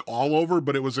wasn't like all over,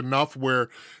 but it was enough where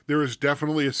there was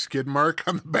definitely a skid mark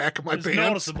on the back of my pants.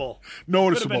 Noticeable.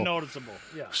 Could have been noticeable,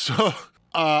 yeah. So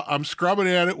I'm scrubbing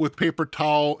at it with paper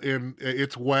towel, and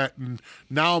it's wet. And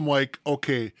now I'm like,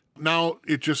 okay, now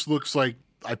it just looks like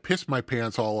I pissed my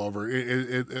pants all over.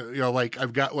 Like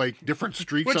I've got like different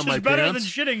streaks on my pants. Which is better than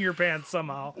shitting your pants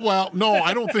somehow. Well, no,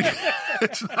 I don't think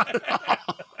it's not at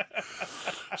all.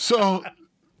 So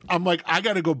I'm like, I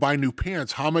got to go buy new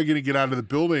pants. How am I going to get out of the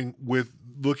building with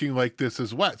looking like this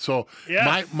is wet? So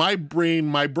my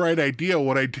bright idea,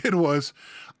 what I did was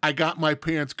I got my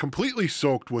pants completely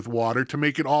soaked with water to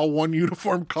make it all one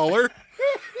uniform color.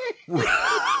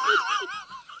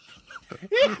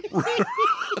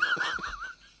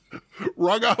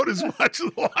 Wrung out as much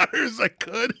water as I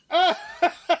could.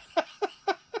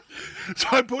 So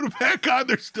I put them back on.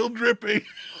 They're still dripping.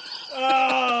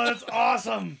 Oh, that's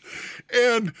awesome.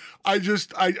 And I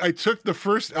took the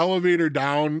first elevator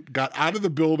down, got out of the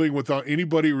building without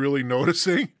anybody really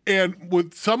noticing. And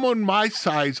with someone my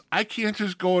size, I can't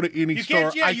just go to any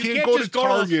store. I can't go to Target.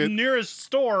 Go to the nearest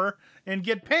store and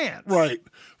get pants. Right.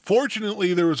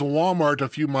 Fortunately, there was a Walmart a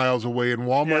few miles away, and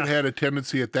Walmart had a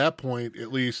tendency at that point,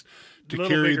 at least, to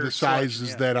carry the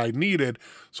sizes that I needed.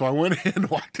 So I went in and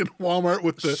walked into Walmart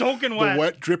with the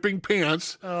wet, dripping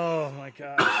pants. Oh, my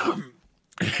God.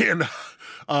 And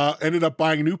ended up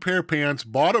buying a new pair of pants,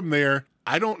 bought them there.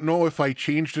 I don't know if I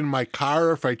changed in my car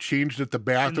or if I changed at the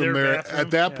bathroom there. At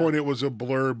that point, it was a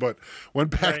blur, but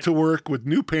went back to work with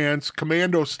new pants,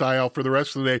 commando style, for the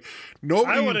rest of the day.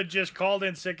 I would have just called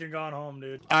in sick and gone home,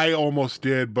 dude. I almost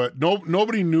did, but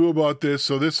nobody knew about this,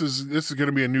 so this is going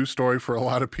to be a new story for a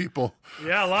lot of people.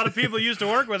 Yeah, a lot of people you used to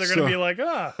work with are going to be like,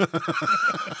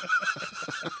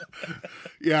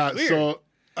 Yeah, weird. So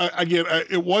again,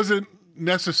 it wasn't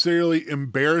necessarily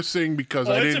embarrassing because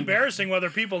it's embarrassing whether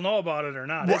people know about it or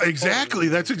not. Well, exactly.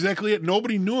 That's exactly it.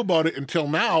 Nobody knew about it until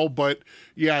now, but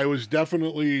yeah, it was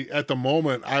definitely, at the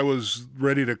moment, I was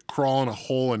ready to crawl in a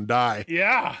hole and die.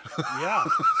 Yeah.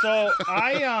 So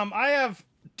I have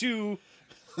 2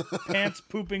 pants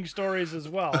pooping stories as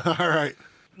well. All right.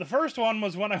 The first one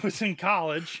was when I was in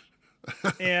college,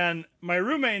 and my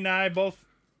roommate and I both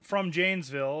from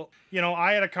Janesville.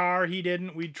 I had a car, he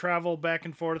didn't. We'd travel back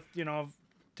and forth,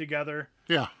 together.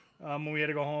 Yeah. When we had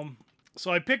to go home.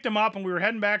 So I picked him up and we were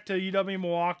heading back to UW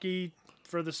Milwaukee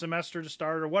for the semester to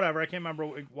start or whatever. I can't remember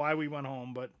why we went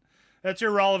home, but that's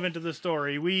irrelevant to the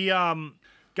story. We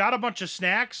got a bunch of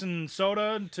snacks and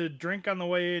soda to drink on the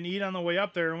way and eat on the way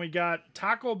up there, and we got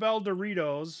Taco Bell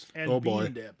Doritos and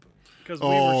bean dip. Because we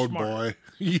were smart. Oh, boy.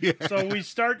 Yeah. So we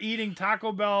start eating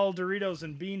Taco Bell Doritos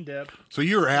and bean dip. So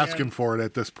you were asking for it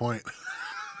at this point.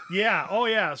 Yeah. Oh,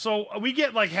 yeah. So we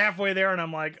get like halfway there, and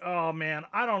I'm like, oh, man,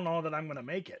 I don't know that I'm going to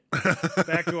make it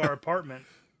back to our apartment.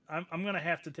 I'm going to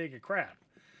have to take a crap.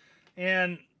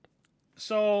 And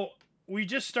so we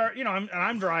just start,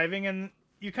 I'm driving, and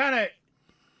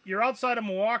you're outside of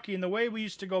Milwaukee, and the way we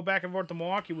used to go back and forth to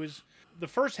Milwaukee was the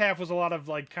first half was a lot of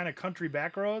like kind of country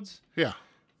back roads. Yeah.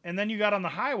 And then you got on the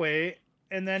highway,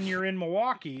 and then you're in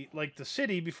Milwaukee, like the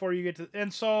city, before you get to...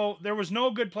 And so there was no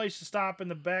good place to stop in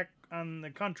the back on the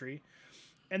country.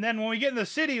 And then when we get in the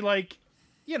city, like,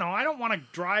 I don't want to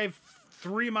drive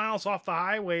 3 miles off the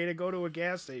highway to go to a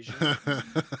gas station.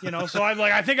 So I'm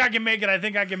like, I think I can make it.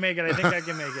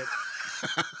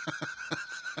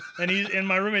 And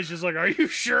my roommate's just like, are you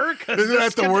sure? Isn't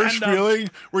that the worst feeling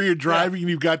where you're driving and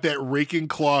you've got that raking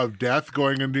claw of death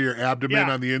going into your abdomen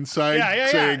on the inside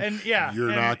saying,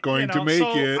 you're not going to make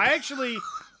it.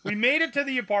 We made it to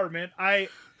the apartment. I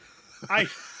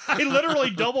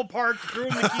literally double parked, threw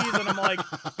him the keys, and I'm like,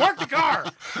 park the car.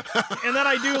 And then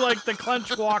I do like the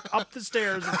clench walk up the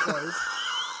stairs, of course.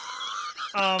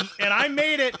 And I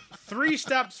made it 3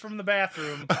 steps from the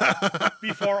bathroom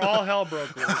before all hell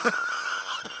broke loose.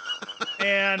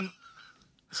 And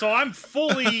so I'm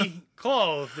fully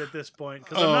clothed at this point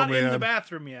because I'm not in the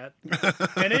bathroom yet.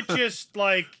 And it just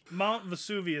like Mount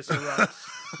Vesuvius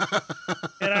erupts.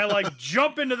 And I like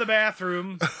jump into the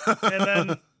bathroom and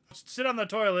then sit on the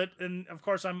toilet. And of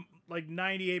course, I'm like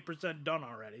 98% done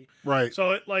already. Right.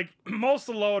 So it like most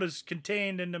of the load is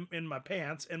contained in my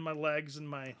pants and my legs and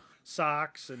my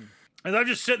socks and I'm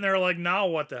just sitting there like, now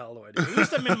what the hell do I do? At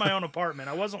least I'm in my own apartment.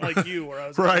 I wasn't like you where I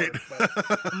was right. But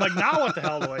I'm like, now what the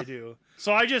hell do I do?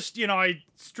 So I just, I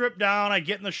strip down, I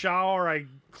get in the shower, I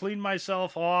clean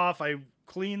myself off, I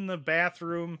clean the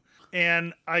bathroom,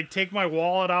 and I take my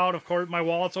wallet out. Of course, my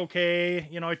wallet's okay.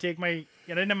 I take I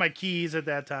didn't have my keys at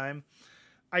that time.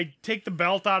 I take the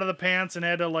belt out of the pants and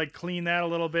had to like clean that a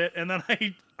little bit. And then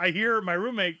I hear my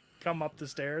roommate come up the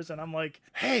stairs and I'm like,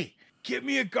 hey, give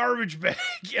me a garbage bag,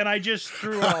 and I just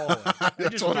threw it all away.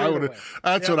 That's what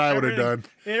I would have done.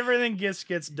 Everything gets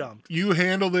dumped. You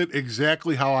handled it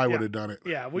exactly how I would have done it.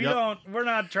 Yeah, we're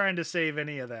not trying to save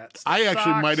any of that stuff. I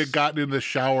actually might have gotten in the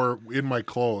shower in my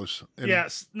clothes.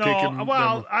 Yes. No.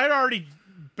 Well, I'd already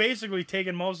basically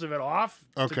taken most of it off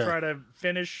to try to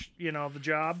finish, the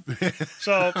job.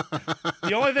 So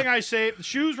the only thing I saved, the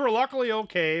shoes were luckily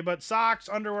okay, but socks,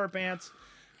 underwear, pants,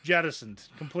 jettisoned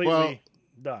completely.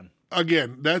 Done.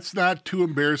 Again, that's not too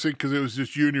embarrassing because it was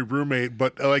just you and your roommate.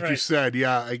 But like you said,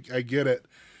 I get it.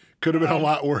 Could have been a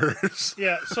lot worse.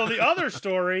 Yeah. So the other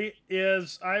story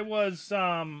is I was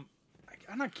on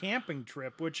a camping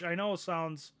trip, which I know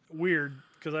sounds weird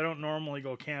because I don't normally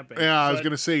go camping. Yeah, I was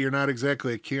going to say, you're not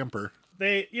exactly a camper.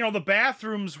 The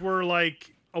bathrooms were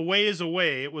like a ways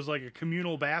away. It was like a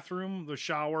communal bathroom, the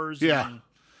showers. Yeah.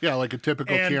 Yeah, like a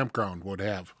typical campground would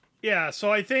have. Yeah,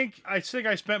 so I think I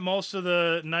spent most of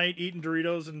the night eating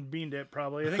Doritos and bean dip,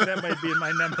 probably. I think that might be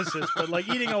my nemesis, but like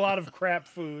eating a lot of crap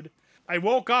food. I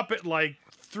woke up at like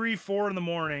 3, 4 in the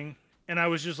morning, and I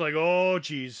was just like, oh,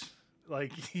 geez.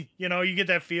 Like, you get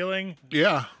that feeling?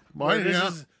 Yeah.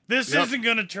 This isn't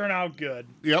going to turn out good.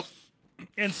 Yep.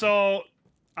 And so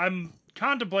I'm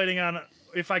contemplating on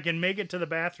if I can make it to the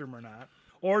bathroom or not.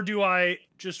 Or do I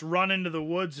just run into the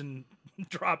woods and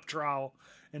drop trowel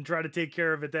and try to take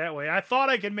care of it that way? I thought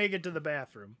I could make it to the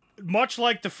bathroom. Much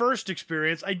like the first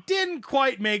experience, I didn't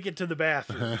quite make it to the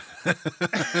bathroom.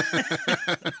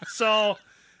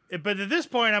 But at this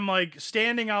point, I'm like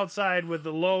standing outside with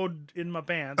the load in my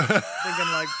pants,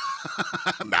 thinking like,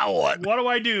 now what? What do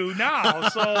I do now?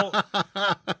 So,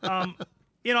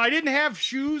 I didn't have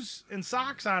shoes and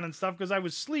socks on and stuff because I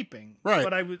was sleeping. Right.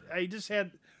 But I just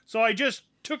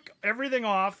took everything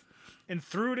off and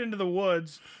threw it into the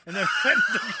woods, and then went and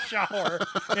took a shower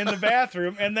in the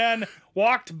bathroom, and then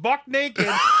walked buck naked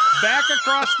back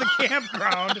across the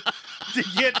campground to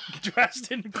get dressed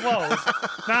in clothes.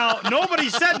 Now, nobody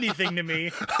said anything to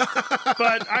me,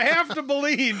 but I have to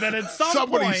believe that at some point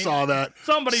somebody saw that.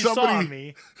 Somebody saw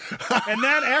me. And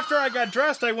then after I got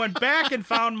dressed, I went back and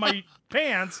found my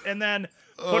pants, and then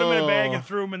put them in a bag and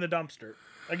threw them in the dumpster.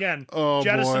 Again,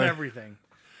 jettison everything.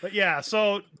 But yeah,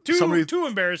 so two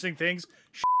embarrassing things: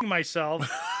 shitting myself,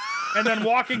 and then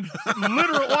walking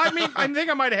literally. Well, I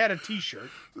think I might have had a T-shirt.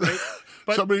 Right?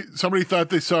 But somebody thought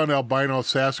they saw an albino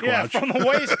Sasquatch. Yeah, from the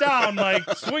waist down, like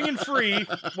swinging free,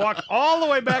 walk all the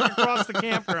way back across the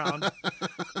campground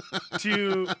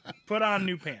to put on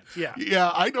new pants. Yeah.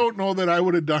 Yeah, I don't know that I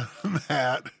would have done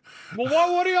that.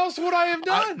 Well, what else would I have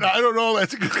done? I don't know.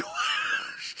 That's a good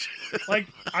question. Like,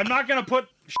 I'm not gonna put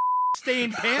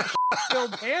stained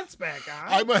filled pants back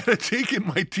on. I might have taken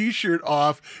my T-shirt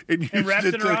off and wrapped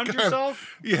it around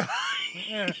yourself. Yeah.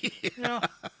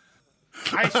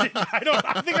 I think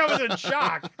I was in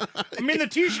shock. I mean, the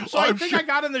T-shirt. So I think I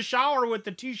got in the shower with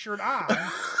the T-shirt on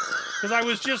because I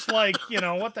was just like,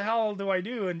 what the hell do I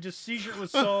do? And just T-shirt was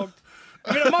soaked.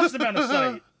 I mean, it must have been a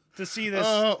sight to see this.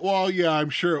 Well, yeah, I'm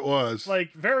sure it was.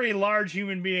 Like very large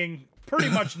human being, pretty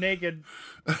much naked,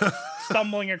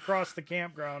 stumbling across the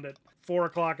campground at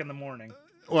 4:00 in the morning.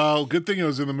 Well, good thing it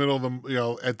was in the middle of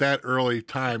the, at that early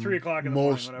time. 3:00 in the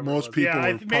morning. Most people were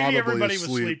probably maybe everybody asleep.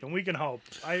 was sleeping. We can hope.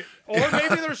 Or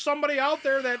maybe there's somebody out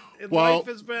there that life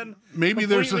has been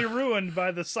completely ruined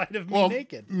by the sight of me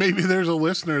naked. Maybe there's a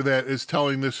listener that is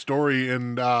telling this story,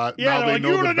 and now they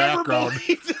know the background. Never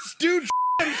believe this dude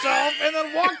himself and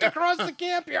then walked across the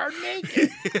camp yard naked.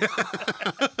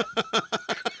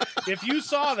 If you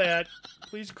saw that,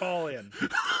 please call in.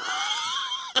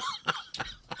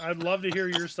 I'd love to hear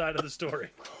your side of the story.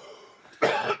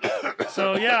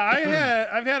 So yeah,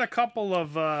 I've had a couple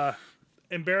of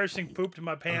embarrassing poop to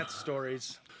my pants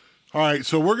stories. All right,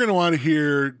 so we're going to want to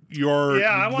hear your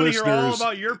I want to hear all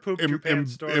about your poop to your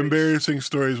pants stories. Embarrassing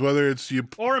stories, whether it's you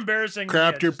or embarrassing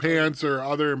crapped your pants or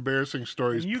other embarrassing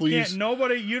stories. And please,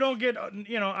 you don't get.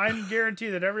 I guarantee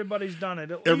that everybody's done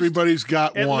it. Everybody's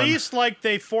got one. At least like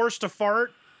they forced a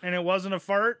fart. And it wasn't a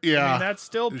fart. Yeah. I mean, that's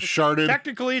still sharded.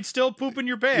 Technically, it's still pooping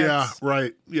your pants. Yeah,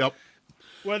 right. Yep.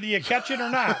 Whether you catch it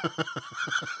or not.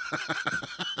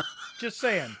 Just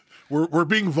saying. We're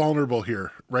being vulnerable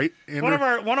here, right, Andrew?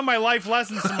 One of my life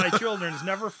lessons to my children is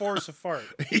never force a fart.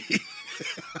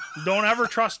 Don't ever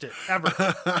trust it,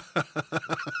 ever.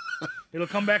 It'll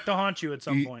come back to haunt you at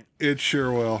some point. It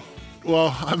sure will.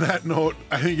 Well, on that note,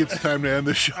 I think it's time to end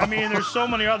the show. I mean, there's so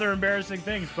many other embarrassing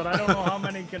things, but I don't know how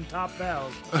many can top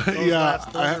those. Those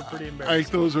are pretty embarrassing. I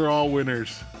think those are all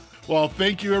winners. Well,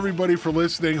 thank you everybody for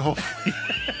listening. Hopefully,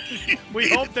 we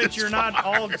hope that you're not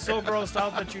all so grossed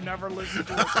out that you never listen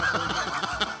to us ever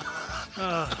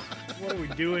again. What are we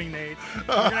doing, Nate?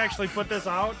 We're gonna actually put this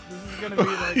out. This is gonna be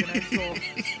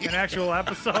like an actual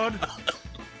episode.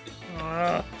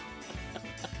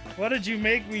 What did you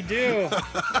make me do?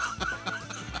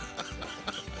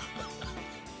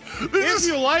 If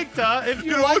you liked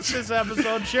this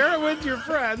episode, share it with your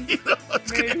friends. You know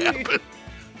what's gonna happen?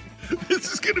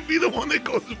 This is gonna be the one that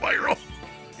goes viral.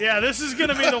 Yeah, this is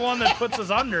gonna be the one that puts us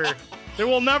under. There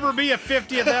will never be a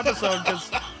 50th episode because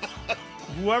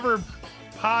whoever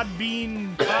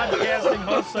Podbean podcasting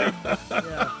hosts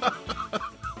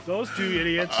Those two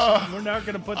idiots. We're not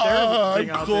going to put their thing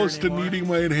I'm out close there to anymore. needing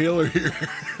my inhaler here.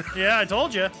 Yeah, I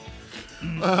told you.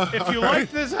 If you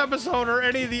like this episode or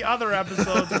any of the other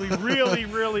episodes, we really,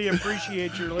 really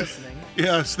appreciate your listening.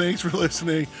 Yes, thanks for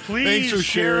listening. Please Thanks for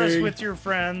share us sharing. with your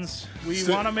friends. We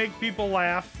So- want to make people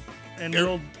laugh. And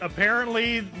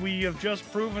apparently we have just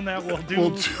proven that we'll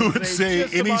do say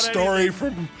just any about story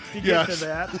anything from to get yes. to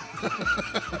that.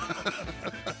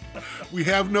 We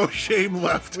have no shame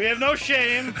left. We have no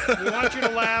shame. We want you to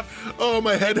laugh. Oh,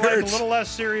 my head Take life hurts. a little less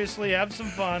seriously. Have some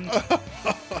fun.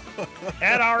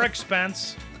 At our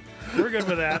expense. We're good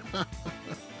with that.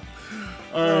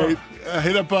 All right,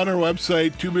 hit up on our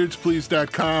website,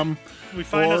 twobeardsplease.com. We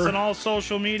find us on all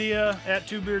social media at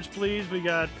Two Beards Please. We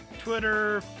got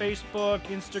Twitter, Facebook,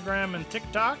 Instagram, and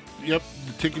TikTok. Yep,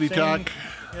 the Tickety Same- Talk.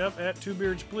 Yep, at Two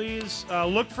Beards Please.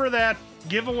 Look for that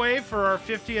giveaway for our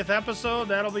 50th episode.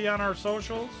 That'll be on our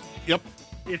socials. Yep,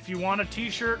 If you want a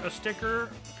t-shirt, a sticker,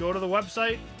 go to the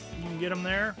website. You can get them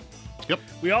there. yep.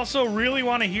 We also really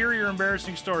want to hear your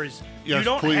embarrassing stories. Yes, you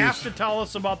don't please. have to tell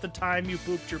us about the time you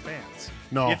pooped your pants.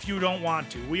 No. If you don't want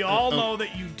to. We all know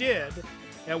that you did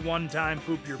at one time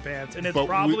poop your pants. And it's But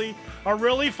probably a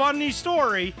really funny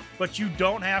story, but you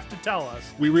don't have to tell us.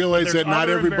 We realize There's that not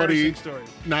other everybody, embarrassing stories.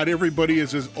 not everybody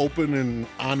is as open and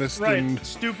honest Right, and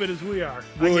stupid as we are.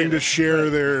 I willing get to it. share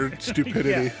their stupidity.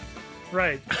 Yeah.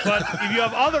 Right. But if you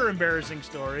have other embarrassing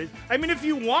stories, I mean, if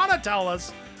you want to tell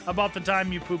us about the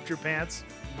time you pooped your pants,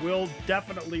 we'll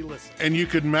definitely listen. And you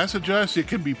can message us. It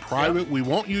can be private. We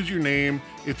won't use your name.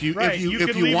 If you Right. if you can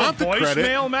if you leave want a the credit,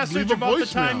 voicemail message leave a about the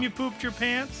voicemail. time you pooped your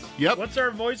pants. Yep. What's our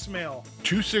voicemail?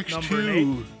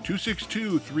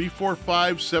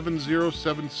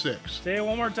 262-345-7076. Say it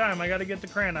one more time. I got to get the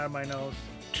crayon out of my nose.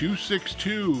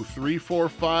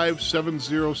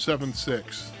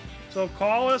 262-345-7076. So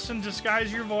call us and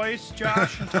disguise your voice,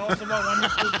 Josh, and tell us about when you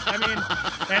pooped. I mean,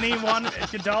 anyone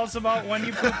can tell us about when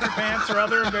you pooped your pants or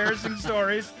other embarrassing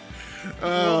stories.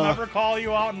 We'll never call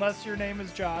you out unless your name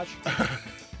is Josh.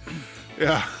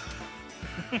 Yeah.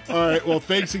 All right. Well,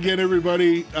 thanks again,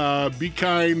 everybody. Be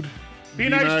kind. Be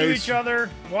nice to each other.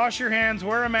 Wash your hands.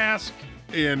 Wear a mask.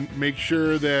 And make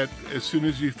sure that as soon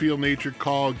as you feel nature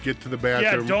call, get to the Yeah,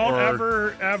 bathroom. don't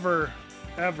or-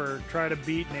 ever try to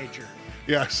beat nature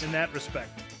Yes. in that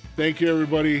respect. Thank you,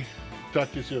 everybody.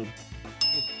 Talk to you soon.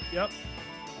 Yep.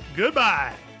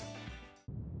 Goodbye.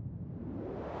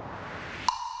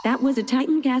 That was a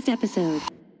Titancast episode.